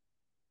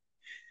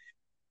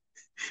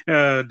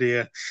 Oh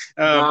dear.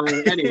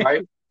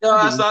 Anyway,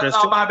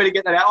 I'm happy to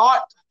get that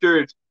out.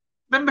 Dude,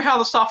 remember how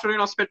this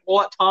afternoon I spent all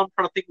that time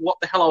trying to think what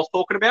the hell I was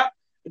talking about?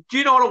 Do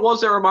you know what it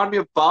was that reminded me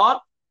of Bard?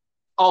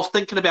 I was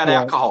thinking about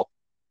alcohol.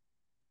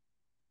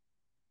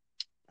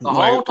 The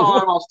whole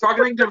time I was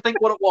struggling to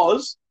think what it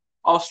was.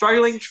 I was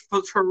struggling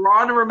to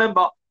try to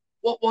remember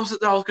what was it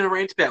that I was going to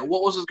rant about.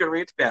 What was I going to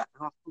rant about?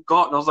 And I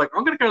forgot. And I was like,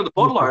 I'm going to go to the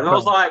bottle. And I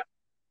was like,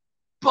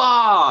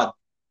 Bard.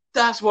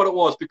 That's what it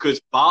was,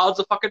 because bards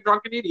are fucking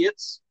drunken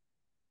idiots.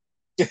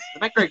 They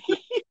make great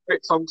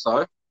songs, though.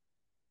 I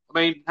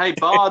mean, hey,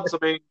 bards, I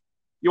mean,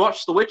 you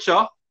watch The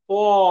Witcher.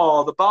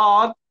 Oh, the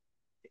bard.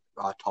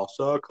 I toss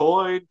a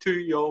coin to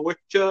your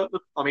Witcher.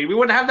 I mean, we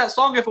wouldn't have that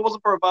song if it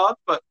wasn't for a bard,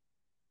 but,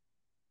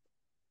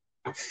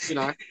 you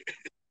know.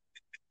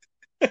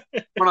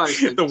 One of those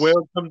things. The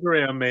world comes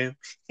around, man.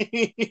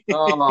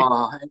 I'm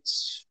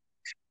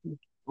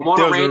on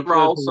a rant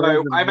roll,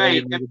 so I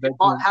mean, it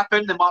might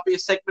happen. There might be a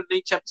segment in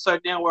each episode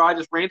now where I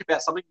just rant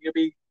about something. It'll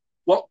be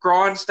what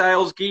grinds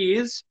Dale's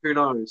gears. Who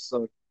knows?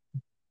 So,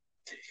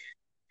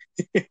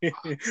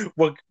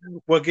 what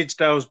what gets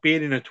Dale's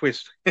beard in a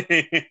twist?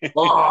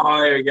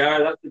 Oh, there we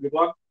go. That's a good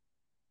one.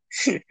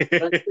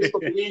 Don't twist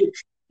the beard.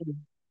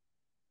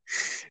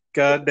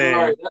 God No,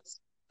 damn.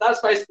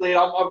 that's basically it.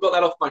 I've got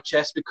that off my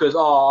chest because I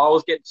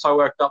was getting so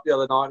worked up the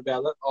other night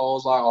about it. I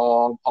was like,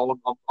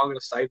 I'm going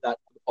to save that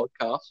for the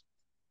podcast.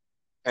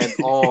 And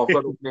I've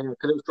got it now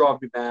because it was driving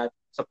me mad.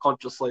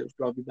 Subconsciously, it was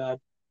driving me mad.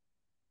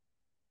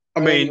 I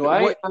But mean,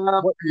 anyway,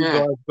 what you yeah.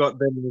 guys got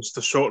then was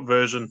the short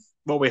version.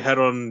 What we had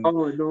Oh no,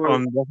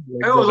 on it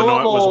the was a other lot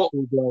night was a more.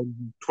 full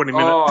blown 20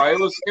 minute. Oh, and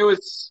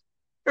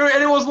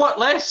it was a lot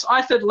less.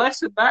 I said less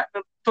than that,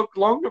 and it took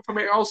longer for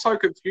me. I was so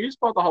confused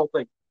by the whole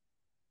thing.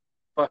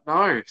 But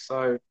no,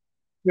 so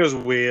It was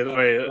weird. I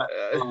mean, but,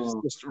 it's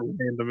just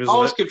random, I isn't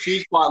was it?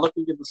 confused by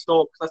looking at the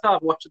store because I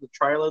started watching the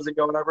trailers and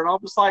going over, and I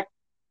was like,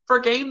 for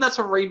a game that's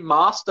a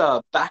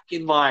remaster back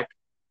in like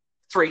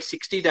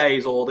 360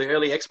 days or the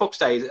early Xbox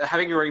days,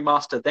 having a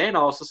remaster then,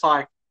 I was just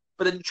like,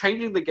 but then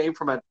changing the game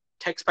from a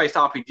text-based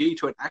RPG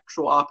to an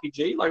actual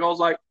RPG, like I was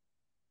like,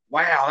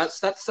 wow,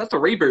 that's a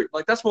reboot.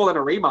 Like that's more than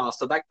a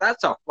remaster.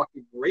 That's a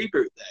fucking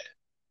reboot there.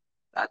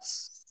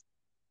 That's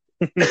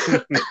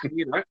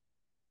you know.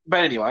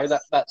 But anyway,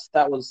 that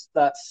was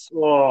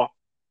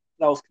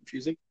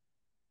confusing.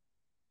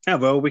 Oh,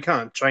 well, we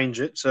can't change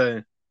it,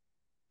 so.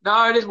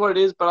 No, it is what it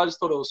is. But I just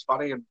thought it was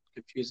funny and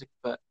confusing.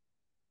 But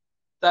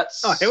Oh,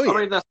 hell I yeah.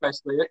 mean, that's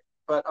basically it.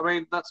 But I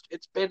mean,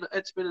 it's been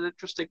an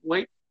interesting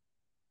week.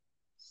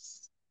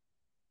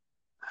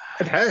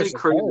 It It's has. been It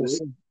crazy has.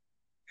 week.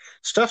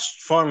 Stuff's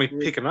finally Yeah.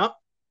 picking up,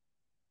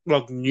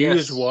 like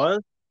news Yes. wise.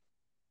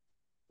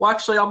 Well,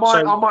 actually, So,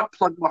 I might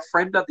plug my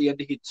friend at the end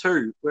of here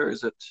too. Where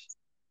is it?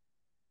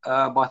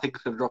 I think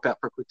it's going to drop out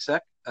for a quick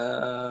sec.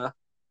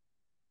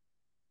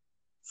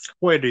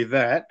 we do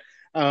that.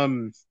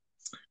 Um,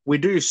 we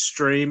do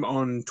stream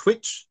on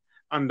Twitch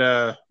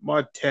under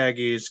my tag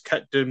is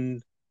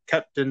Captain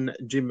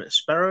Jim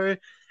Sparrow,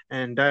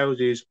 and Dale's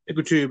is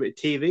PickleTube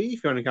TV.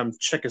 If you want to come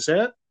check us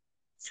out,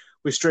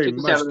 we Check stream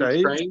us out most on the days.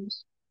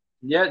 streams.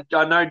 Yeah,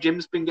 I know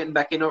Jim's been getting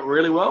back into it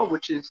really well,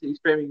 which is he's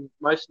streaming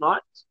most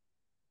nights,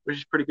 which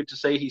is pretty good to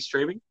see he's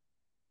streaming.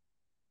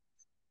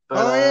 But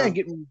Oh yeah,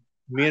 getting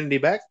community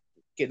back,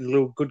 getting a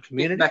little good getting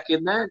community. back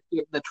in there,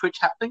 getting the Twitch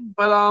happening.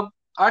 But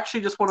I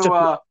actually just want So,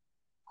 to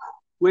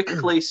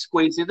quickly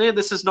squeeze in there.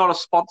 This is not a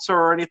sponsor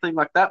or anything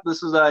like that.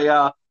 This is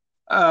a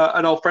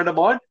an old friend of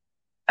mine.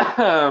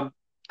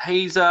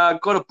 He's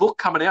got a book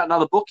coming out,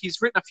 another book. He's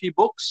written a few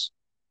books.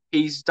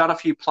 He's done a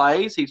few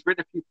plays. He's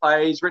written a few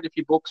plays, written a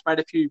few books, made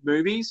a few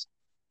movies.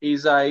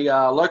 He's a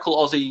local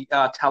Aussie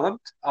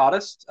talent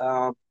artist,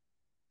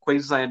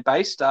 Queensland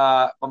based.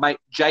 My mate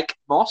Jake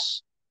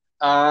Moss.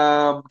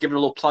 Giving a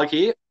little plug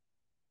here.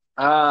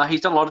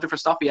 He's done a lot of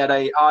different stuff. He had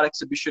a art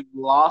exhibition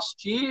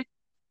last year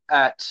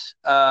at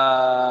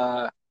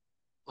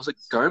was it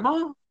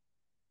Goma?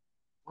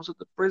 Was it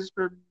the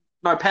Brisbane?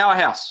 No,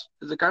 Powerhouse.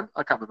 Is it Goma?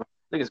 I can't remember.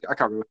 I can't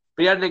remember.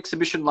 But he had an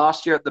exhibition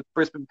last year at the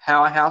Brisbane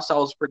Powerhouse. That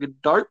was friggin'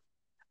 dope.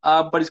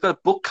 But he's got a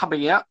book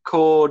coming out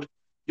called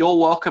You're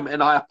Welcome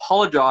and I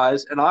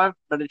Apologize, and I've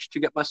managed to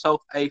get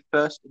myself a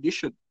first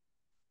edition.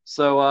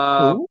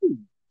 So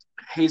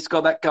he's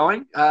got that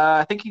going.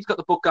 I think he's got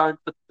the book going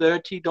for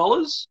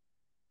 $30.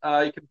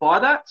 You can buy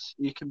that.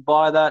 You can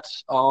buy that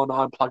on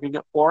I'm plugging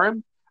it for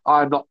him.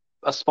 I'm not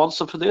a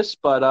sponsor for this,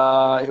 but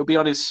it'll be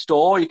on his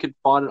store. You can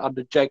find it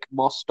under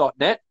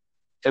jakemoss.net.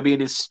 It'll be in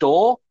his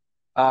store.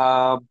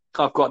 I've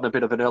gotten a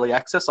bit of an early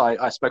access.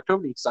 I spoke to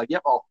him. He's like,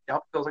 "Yep, I'll."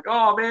 Yep. I was like,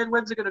 "Oh man,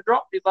 when's it gonna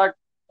drop?" He's like,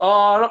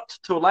 "Oh, not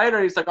till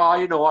later." He's like, "Oh,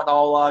 you know what?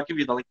 I'll give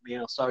you the link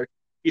now." So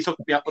he's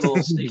hooked me up with a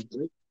little sneak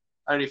link.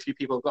 Only a few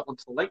people have gotten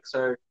onto the link,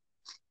 so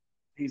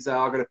he's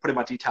I'm gonna put in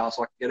my details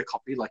so I can get a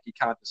copy. Like you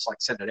can't just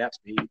like send it out to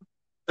me.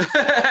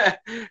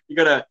 you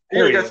gotta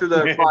go through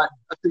the right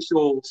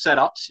official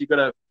setups. You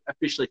gotta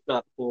officially fill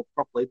out the form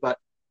properly. But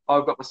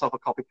I've got myself a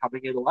copy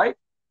coming either way.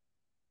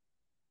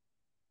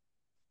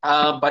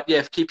 But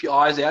yeah, keep your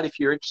eyes out if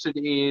you're interested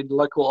in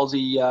local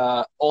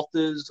Aussie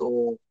authors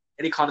or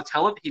any kind of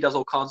talent. He does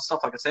all kinds of stuff.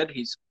 Like I said,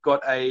 he's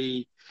got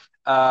a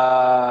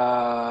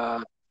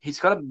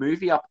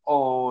movie up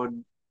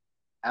on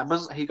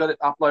Amazon. He got it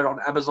uploaded on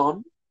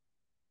Amazon.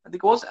 I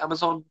think it was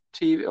Amazon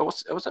TV. Or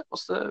what's it?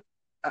 What's the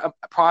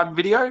Prime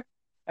Video?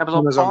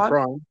 Amazon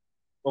Prime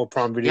or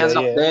Prime He Video, has it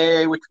up yeah.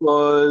 there, which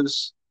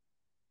was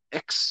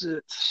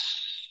Exit.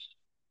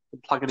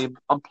 I'm plugging him.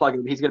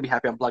 He's gonna be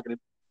happy. I'm plugging him.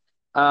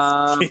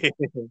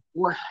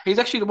 He's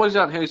actually what he's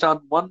done. He's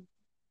done one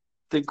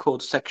thing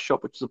called Sex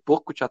Shop, which is a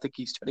book, which I think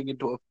he's turning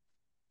into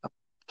a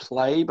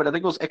play. But I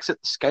think it was Exit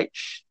the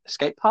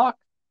Skate Park.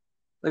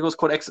 I think it was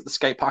called Exit the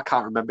Skate Park. I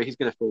can't remember. He's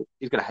gonna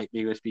hate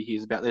me if he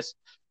hears about this.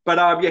 But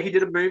yeah, he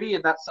did a movie,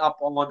 and that's up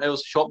on. It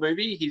was a short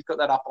movie. He's got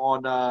that up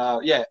on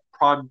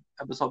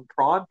Amazon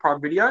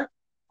Prime Video.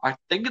 I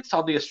think it's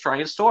on the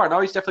Australian store. I know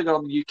he's definitely got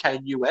on the UK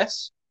and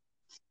US.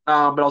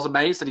 But I was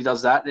amazed that he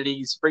does that, and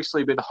he's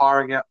recently been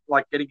hiring out,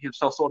 like getting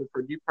himself sorted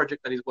for a new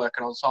project that he's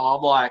working on. So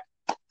I'm like,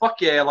 fuck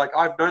yeah! Like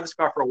I've known this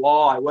guy for a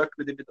while. I worked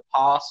with him in the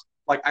past,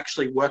 like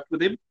actually worked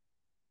with him.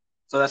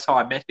 So that's how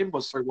I met him,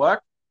 was through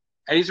work.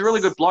 And he's a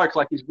really good bloke.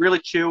 Like, he's really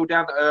chill,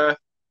 down to earth.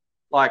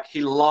 Like,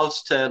 he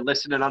loves to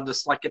listen and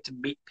like get to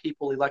meet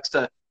people. He likes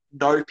to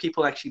know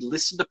people, actually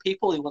listen to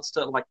people.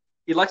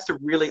 He likes to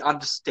really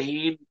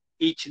understand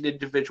each and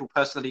individual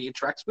person that he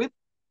interacts with.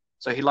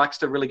 So he likes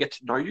to really get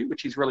to know you,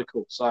 which is really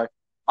cool. So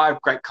I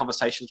have great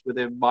conversations with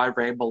him. I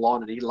ramble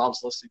on, and he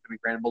loves listening to me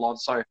ramble on.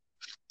 So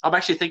I'm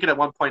actually thinking at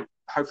one point,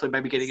 hopefully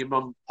maybe getting him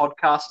on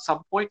podcast at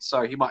some point.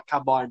 So he might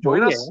come by and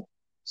join us.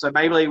 So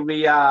maybe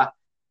we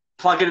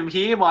plugging him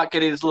here might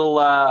get his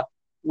little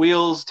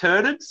wheels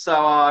turning.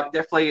 So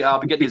definitely I'll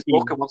be getting his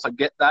book, and once I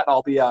get that,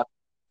 I'll be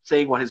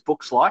seeing what his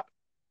book's like.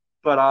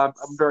 But I'm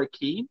very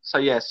keen. So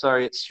yeah,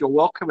 so you're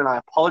welcome, and I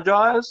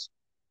apologize.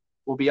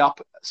 We'll be up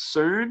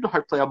soon.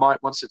 Hopefully,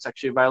 once it's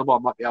actually available, I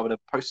might be able to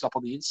post up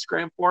on the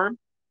Instagram for him.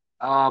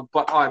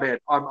 But man,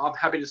 I'm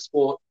happy to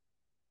support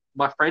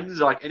my friends,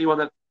 like anyone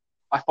that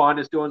I find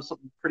is doing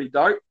something pretty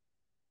dope,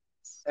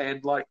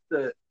 and like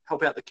to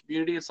help out the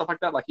community and stuff like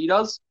that, like he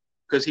does,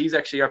 because he's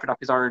actually opened up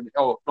his own.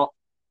 Oh, not.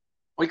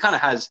 Well, he kind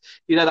of has.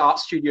 The art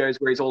studios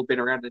where he's all been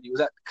around, and he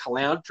was at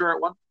Caloundra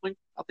at one point,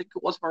 I think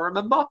it was, if I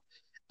remember,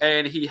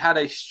 and he had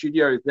a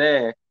studio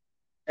there.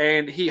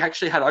 And he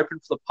actually had open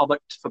for the public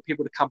for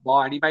people to come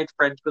by, and he made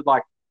friends with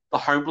like the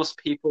homeless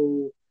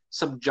people,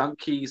 some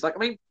junkies. Like, I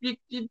mean,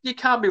 you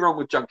can't be wrong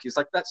with junkies.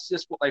 Like, that's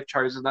just what they've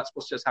chosen. That's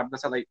what's just happened.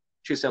 That's how they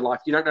choose their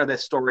life. You don't know their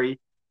story.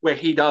 Where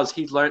he does,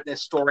 he's learned their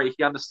story.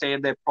 He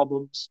understands their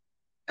problems,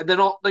 and they're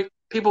not like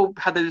people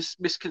had this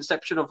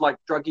misconception of like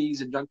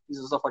druggies and junkies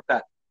and stuff like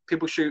that.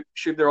 People assume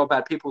they're all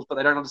bad people, but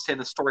they don't understand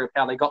the story of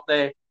how they got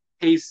there.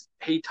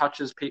 He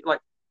touches people.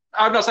 Like,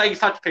 I'm not saying he's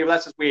touched people.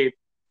 That's just weird.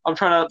 I'm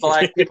trying to,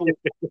 like, people.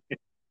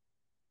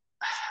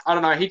 I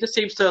don't know. He just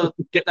seems to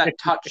get that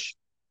touch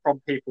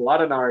from people. I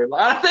don't know.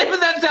 Like, even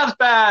that sounds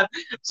bad.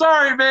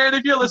 Sorry, man.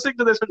 If you're listening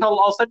to this, which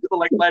I'll send you the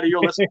link later.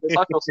 You're listening to this.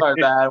 I feel so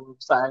bad. What I'm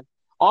saying.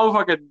 I'm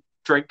fucking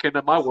drinking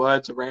and my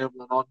words are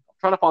rambling on. I'm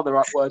trying to find the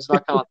right words and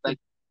I can't think.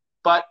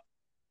 But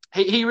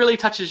he really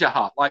touches your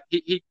heart. Like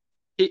he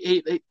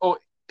or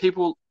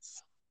people.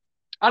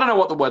 I don't know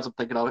what the words I'm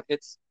thinking of.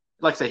 It's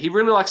like I said. He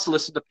really likes to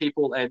listen to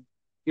people, and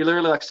he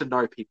really likes to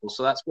know people.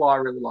 So that's why I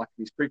really like him.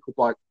 He's a pretty cool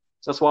bloke.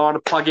 So that's why I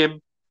want to plug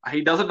him.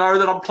 He doesn't know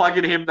that I'm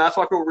plugging him. That's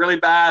why I feel really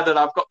bad that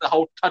I've got the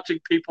whole touching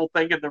people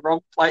thing in the wrong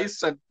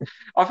place. And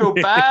I feel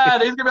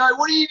bad. He's going to be like,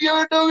 what are you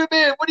doing,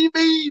 man? What do you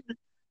mean?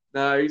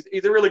 No,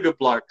 he's a really good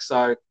bloke.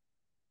 So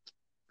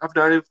I've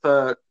known him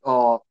for,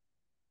 oh,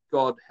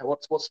 God,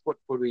 what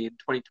were we in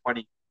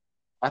 2020?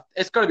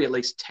 It's got to be at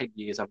least 10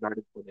 years I've known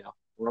him for now.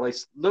 Or at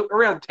least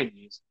around 10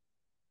 years.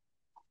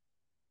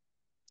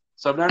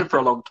 So I've known him for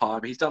a long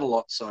time. He's done a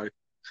lot, so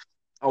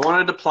I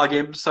wanted to plug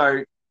him.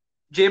 So,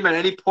 Jim, at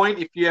any point,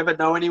 if you ever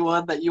know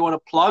anyone that you want to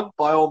plug,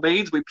 by all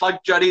means. We plugged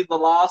Juddy in the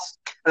last,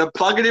 and I'm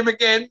plugging him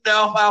again.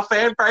 Our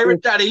fan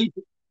favorite Juddy.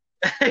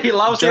 He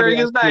loves hearing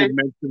his name.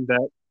 Mentioned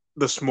that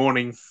this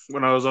morning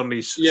when I was on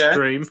his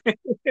stream.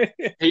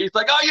 He's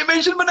like, "Oh, you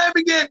mentioned my name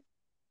again."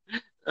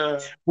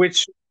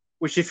 Which,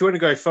 if you want to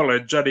go follow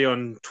Juddy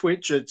on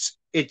Twitch, it's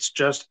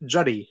just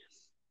Juddy.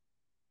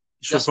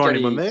 You should find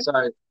him on there.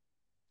 So,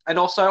 and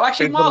also,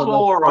 actually, might as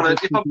well we're on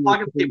it. If I'm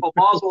plugging people,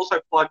 might as well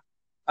also plug.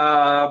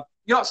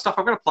 You know what stuff?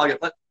 I'm going to plug it.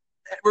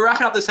 We're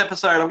wrapping up this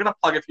episode. I'm going to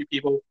plug a few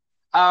people.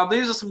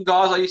 These are some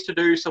guys I used to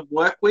do some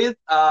work with.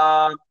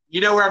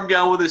 You know where I'm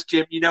going with this,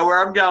 Jim. You know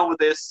where I'm going with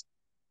this.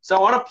 So I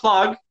want to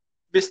plug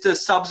Mr.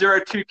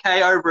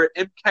 Sub-Zero2K over at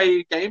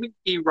MKU Gaming.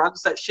 He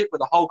runs that shit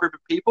with a whole group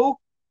of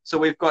people. So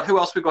we've got, who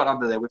else we've got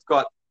under there? We've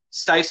got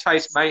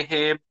Staceface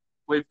Mayhem.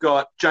 We've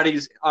got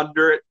Juddy's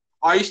under it.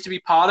 I used to be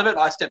part of it.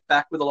 I stepped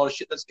back with a lot of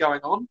shit that's going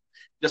on.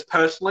 Just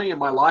personally in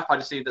my life, I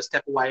just need to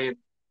step away and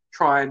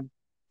try and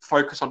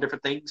focus on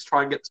different things,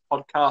 try and get this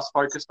podcast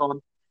focused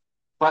on.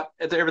 But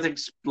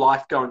everything's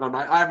life going on.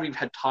 I haven't even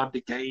had time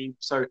to game.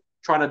 So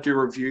trying to do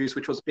reviews,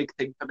 which was a big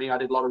thing for me. I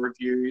did a lot of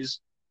reviews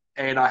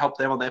and I helped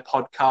them on their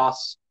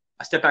podcasts.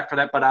 I stepped back from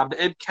that. But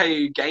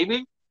MKU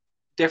Gaming,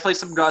 definitely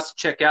some guys to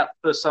check out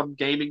for some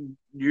gaming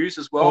news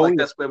as well.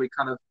 That's where we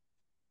kind of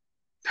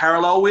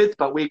parallel with,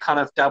 but we kind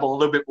of dabble a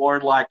little bit more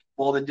in like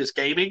more than just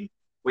gaming.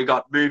 We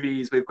got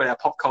movies, we've got our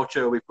pop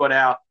culture, we've got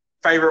our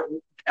favorite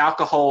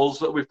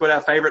alcohols, we've got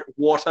our favorite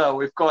water,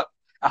 we've got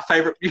our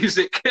favorite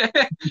music,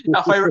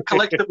 our favorite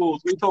collectibles.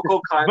 We talk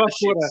all kinds of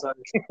shit. So.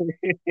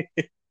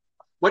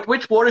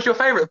 Which water is your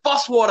favorite?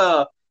 Boss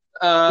water.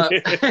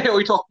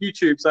 We talk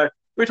YouTube, so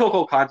we talk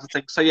all kinds of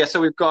things. So yeah,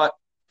 so we've got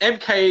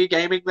MK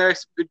Gaming there,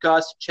 some good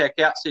guys to check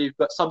out. So you've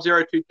got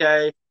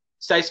Sub-Zero2K,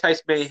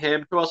 Staceface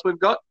Mayhem. Who else we've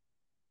got?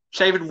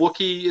 Shaven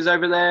Wookie is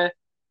over there.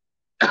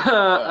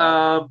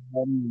 Melican.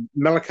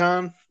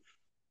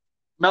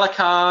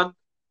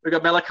 We've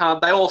got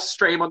Melican. They all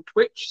stream on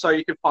Twitch, so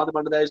you can find them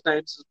under those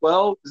names as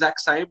well.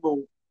 Exact same.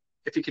 Well,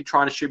 if you can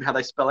try and assume how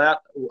they spell out,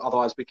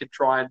 otherwise we can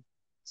try and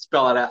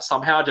spell it out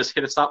somehow. Just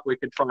hit us up. We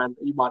can try and,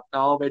 you might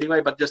know them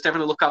anyway, but just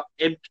definitely look up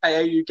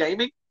MKAU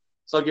Gaming.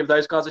 So I'll give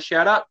those guys a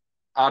shout out.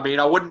 I mean,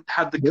 I wouldn't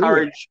have the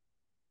courage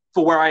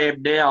for where I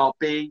am now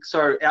being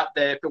so out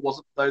there if it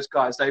wasn't for those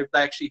guys. They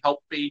actually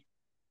helped me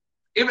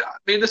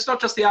it's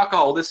not just the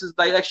alcohol.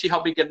 They actually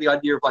helped me get the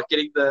idea of like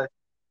getting the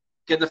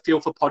feel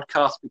for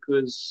podcasts,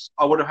 because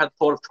I wouldn't have had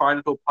thought of trying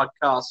to do a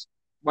podcast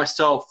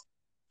myself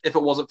if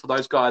it wasn't for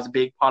those guys and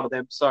being part of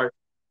them. So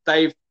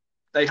they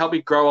helped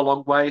me grow a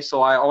long way.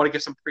 So I want to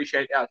give some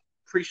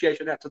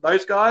appreciation out to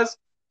those guys.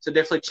 So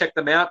definitely check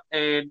them out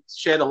and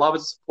share the love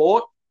and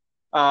support.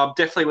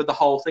 Definitely with the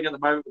whole thing at the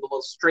moment with a lot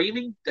of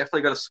streaming,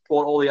 definitely got to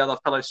support all the other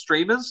fellow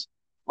streamers.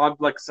 I'm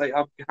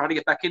trying to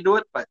get back into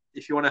it, but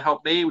if you want to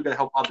help me, we've got to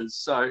help others.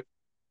 So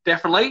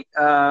definitely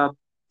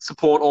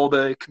support all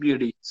the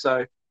community.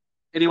 So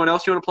anyone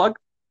else you want to plug?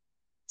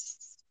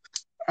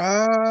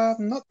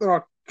 Not that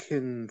I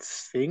can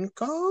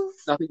think of.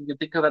 Nothing you can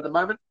think of at the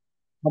moment?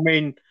 I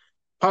mean,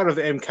 part of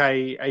the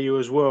MKAU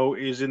as well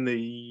is in the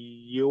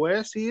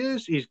US.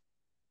 He's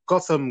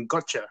Gotham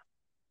Gotcha.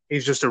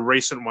 He's just a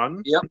recent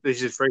one. Yep.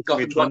 He's just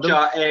recently Gotham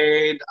Gotcha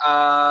and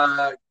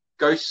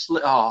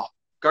Ghostly. Oh,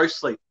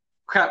 Ghostly.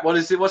 Crap, what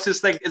is it? What's his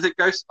thing? Is it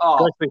Ghost? Oh.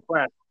 Ghostly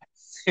Flash.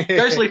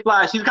 Ghostly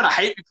Flash. He's going to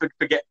hate me for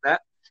forgetting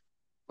that.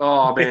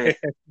 Oh, man.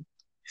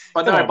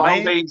 But no, by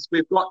all means,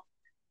 we've got...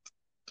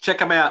 Check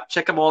them out.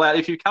 Check them all out.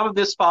 If you've come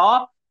this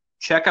far,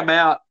 check them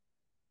out.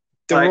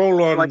 They're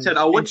all on like I said,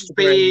 I wouldn't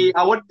be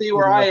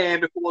where I am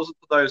if it wasn't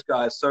for those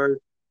guys. So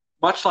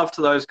much love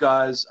to those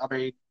guys. I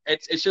mean,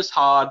 it's just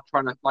hard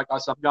trying to, like I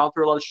said, I'm going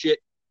through a lot of shit,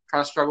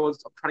 trying to struggle.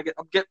 I'm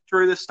getting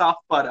through this stuff,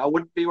 but I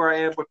wouldn't be where I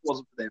am if it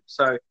wasn't for them.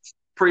 So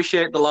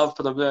appreciate the love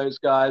for those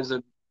guys,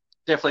 and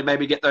definitely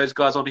maybe get those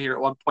guys on here at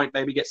one point.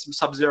 Maybe get some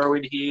Sub-Zero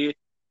in here,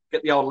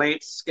 get the old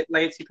Lance, get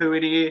Lancey Poo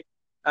in here.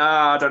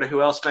 I don't know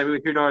who else. Maybe,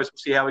 who knows? We'll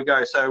see how we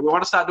go. So we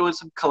want to start doing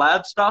some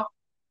collab stuff.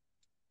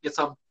 Get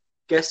some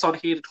guests on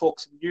here to talk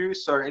some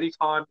news. So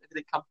anytime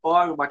anything comes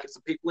by, we might get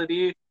some people in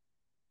here.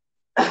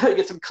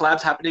 Get some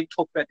collabs happening.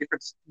 Talk about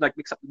different, like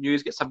mix up the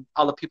news. Get some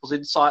other people's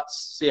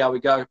insights. See how we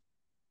go.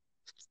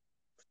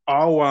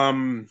 I'll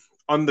on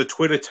the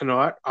Twitter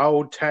tonight.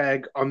 I'll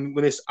tag on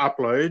when this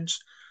uploads.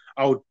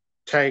 I'll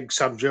tag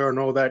Sub-Zero and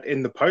all that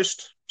in the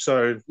post.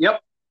 So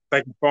yep,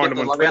 they can find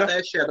them on Twitter. Out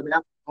there, share them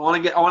out. I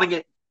want to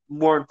get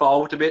more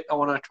involved a bit. I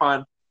want to try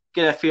and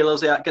get our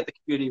feelers out, get the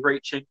community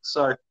reaching.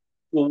 So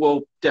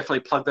we'll definitely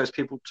plug those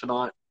people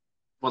tonight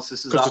once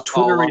this is up. Because the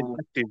Twitter is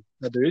active,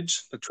 my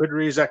dudes. The Twitter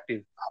is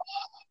active.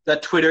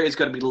 That Twitter is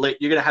going to be lit.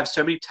 You're going to have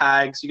so many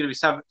tags. You're going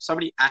to be so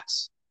many at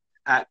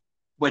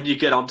when you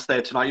get onto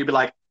there tonight. You'll be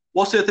like,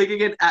 what's the thing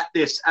again? At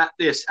this, at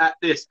this, at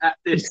this, at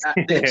this, at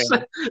this.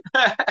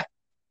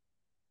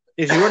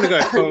 If you want to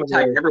go follow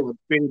everyone.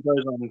 Beardy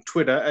Bros on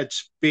Twitter,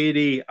 it's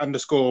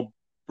Beardy_Bros.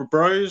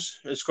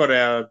 It's got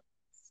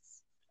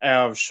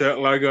our shirt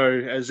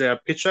logo as our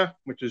picture,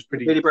 which is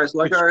pretty, Beardy Bros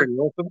logo. Pretty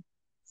awesome.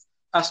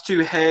 Us two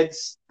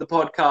heads, the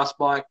podcast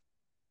mic,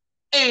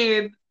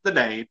 and the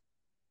name.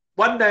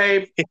 One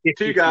name,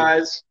 two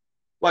guys.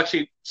 Well,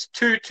 actually,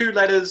 two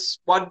letters,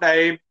 one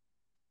name,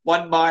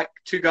 one mic,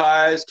 two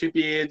guys, two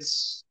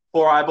beards,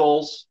 4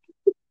 eyeballs.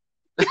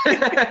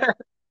 I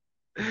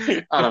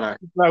don't know.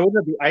 No, wouldn't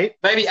it be 8?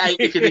 Maybe 8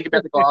 if you think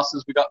about the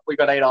glasses. We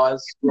got 8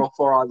 eyes. We're all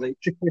 4 eyes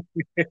each.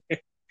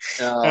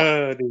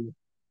 Oh, dear.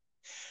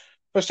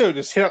 But still,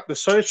 just hit up the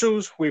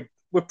socials. We're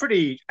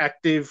pretty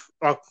active.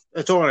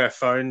 It's all on our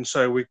phone,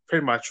 so we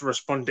pretty much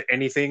respond to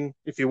anything.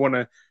 If you want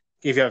to,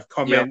 if you have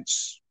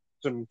comments,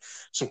 some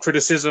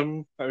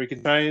criticism that we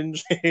can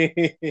change,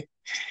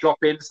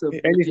 drop in some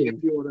anything.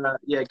 If you want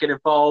to, get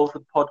involved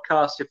with the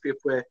podcast. If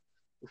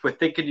we're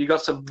thinking you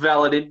got some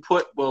valid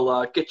input,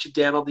 we'll get you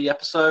down on the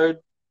episode.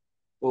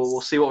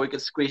 We'll see what we can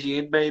squeeze you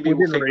in. Maybe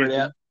we'll figure it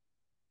out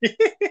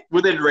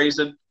within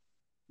reason.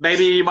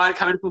 Maybe you might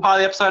come in for part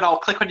of the episode. I'll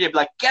click on you and be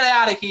like, "Get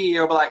out of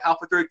here!" Or be like,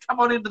 halfway through, "Come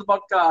on into the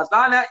podcast."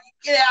 No,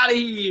 get out of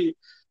here.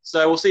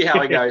 So we'll see how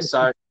it goes.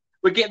 So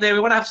we're getting there. We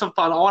want to have some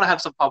fun. I want to have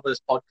some fun with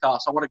this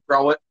podcast. I want to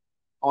grow it.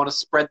 I want to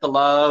spread the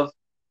love,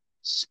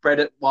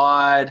 spread it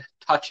wide,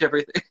 touch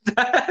everything.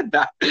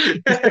 Nah.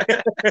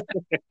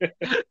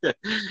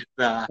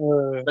 Nah.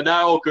 But no,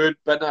 all good.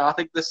 But no, I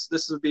think this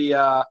will be.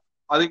 I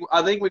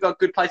think we got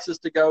good places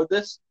to go with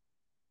this,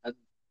 and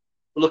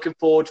we're looking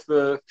forward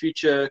for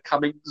future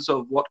comings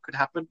of what could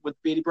happen with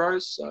Beardy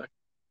Bros. So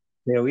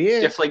there we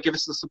are. Definitely give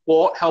us the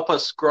support, help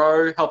us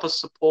grow, help us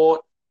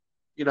support.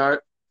 You know,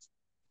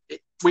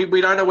 we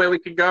don't know where we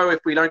can go if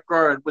we don't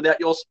grow, and without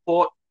your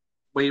support,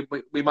 we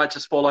might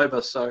just fall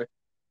over. So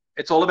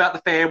it's all about the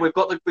fan. We've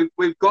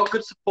got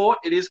good support.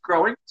 It is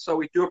growing, so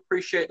we do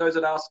appreciate those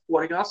that are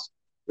supporting us.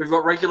 We've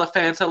got regular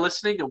fans that are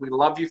listening, and we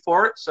love you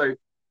for it. So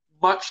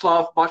much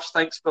love, much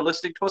thanks for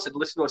listening to us and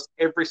listening to us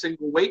every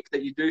single week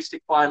that you do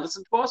stick by and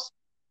listen to us.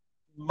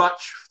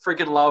 Much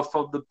friggin' love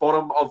from the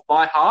bottom of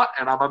my heart,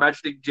 and I'm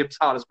imagining Jim's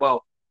heart as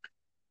well.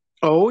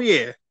 Oh,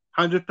 yeah.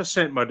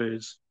 100%, my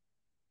dudes.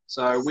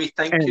 So we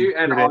thank you,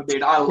 and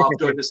I love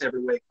doing this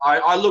every week.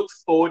 I look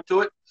forward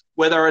to it.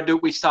 Whether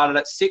we started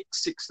at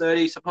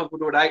 6:30, sometimes we'll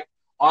do it at 8.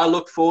 I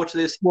look forward to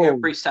this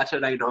every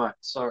Saturday night.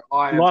 So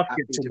life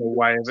gets in the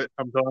way of it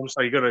sometimes,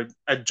 so you got to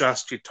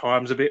adjust your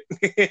times a bit.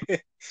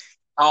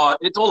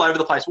 It's all over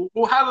the place.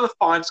 We'll have a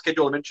fine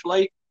schedule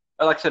eventually.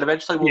 like I said,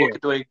 eventually we'll look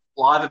at doing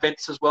live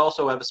events as well.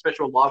 So we'll have a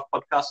special live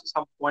podcast at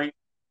some point.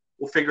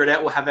 We'll figure it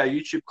out. We'll have our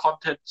YouTube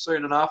content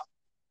soon enough.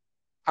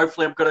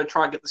 Hopefully, I'm going to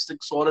try and get this thing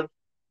sorted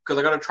because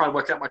I've got to try and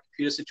work out my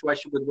computer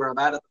situation with where I'm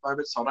at the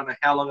moment. So I don't know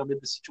how long I'm in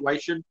this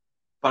situation,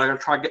 but I'm going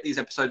to try and get these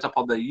episodes up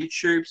on the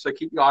YouTube. So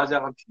keep your eyes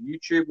out on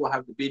YouTube. We'll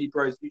have the Beardy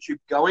Bros YouTube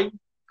going,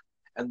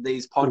 and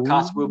these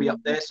podcasts will be up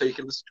there so you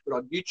can listen to it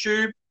on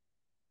YouTube.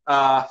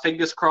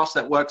 Fingers crossed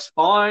that works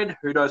fine.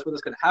 Who knows when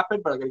it's going to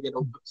happen, but I'm going to get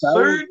it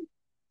soon.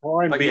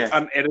 Try and be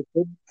unedited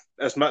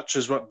as much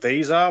as what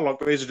these are. Like,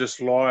 these are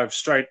just live,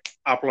 straight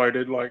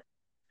uploaded. Like,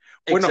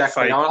 we're not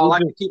fake. I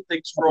like to keep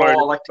things raw. I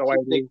like to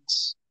keep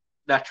things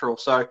natural.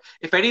 So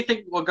if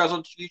anything what goes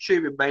onto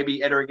YouTube and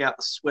maybe entering out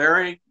the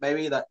swearing,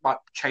 maybe that might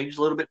change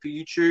a little bit for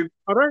YouTube.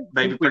 I don't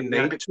maybe bring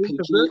it a bit PG.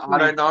 I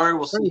don't know.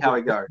 We'll see how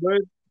we go.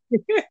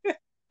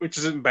 Which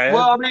isn't bad.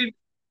 Well, I mean,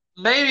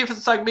 maybe if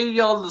it's like me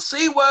yelling the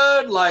C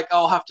word, like,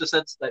 I'll have to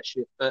censor that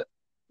shit. But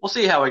we'll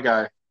see how we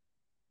go.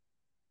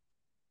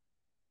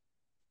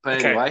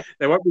 But anyway.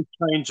 There won't be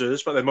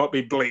changes, but there might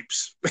be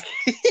bleeps.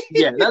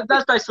 Yeah,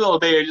 that's basically all it'll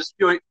be. Just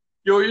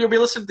you'll be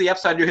listening to the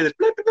episode and you'll hear this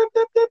blip, blip,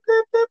 blip, blip,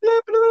 blip, blip,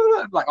 blip,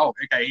 blip. Like, oh,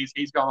 okay,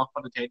 he's going off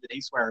on a tangent.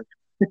 He's swearing.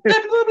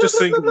 Just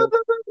think of it.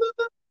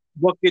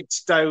 What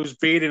gets Dale's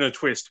beard in a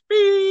twist?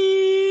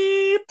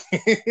 Beep.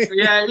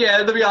 Yeah.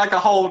 There'll be like a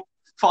whole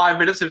 5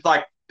 minutes of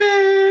like beep,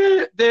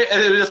 and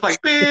it was just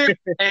like beep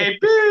and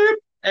beep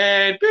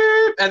and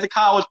beep, and the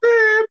car was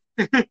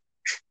beep. Beep.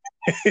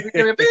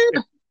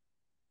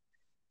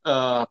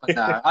 But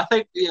no, I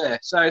think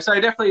So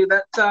definitely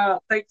that.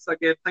 Thanks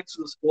again. Thanks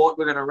for the support.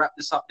 We're going to wrap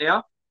this up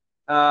now.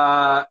 You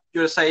want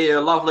to say a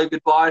lovely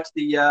goodbye to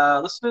the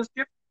listeners,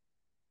 Jim?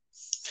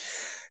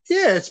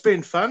 Yeah, it's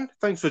been fun.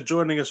 Thanks for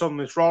joining us on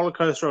this roller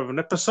coaster of an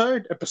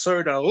episode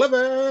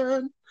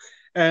 11.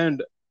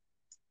 And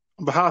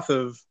on behalf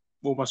of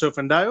myself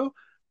and Dale,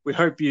 we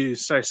hope you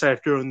stay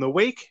safe during the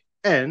week,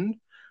 and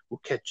we'll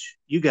catch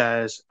you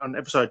guys on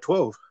episode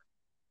 12.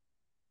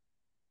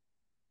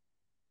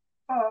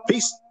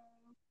 Peace.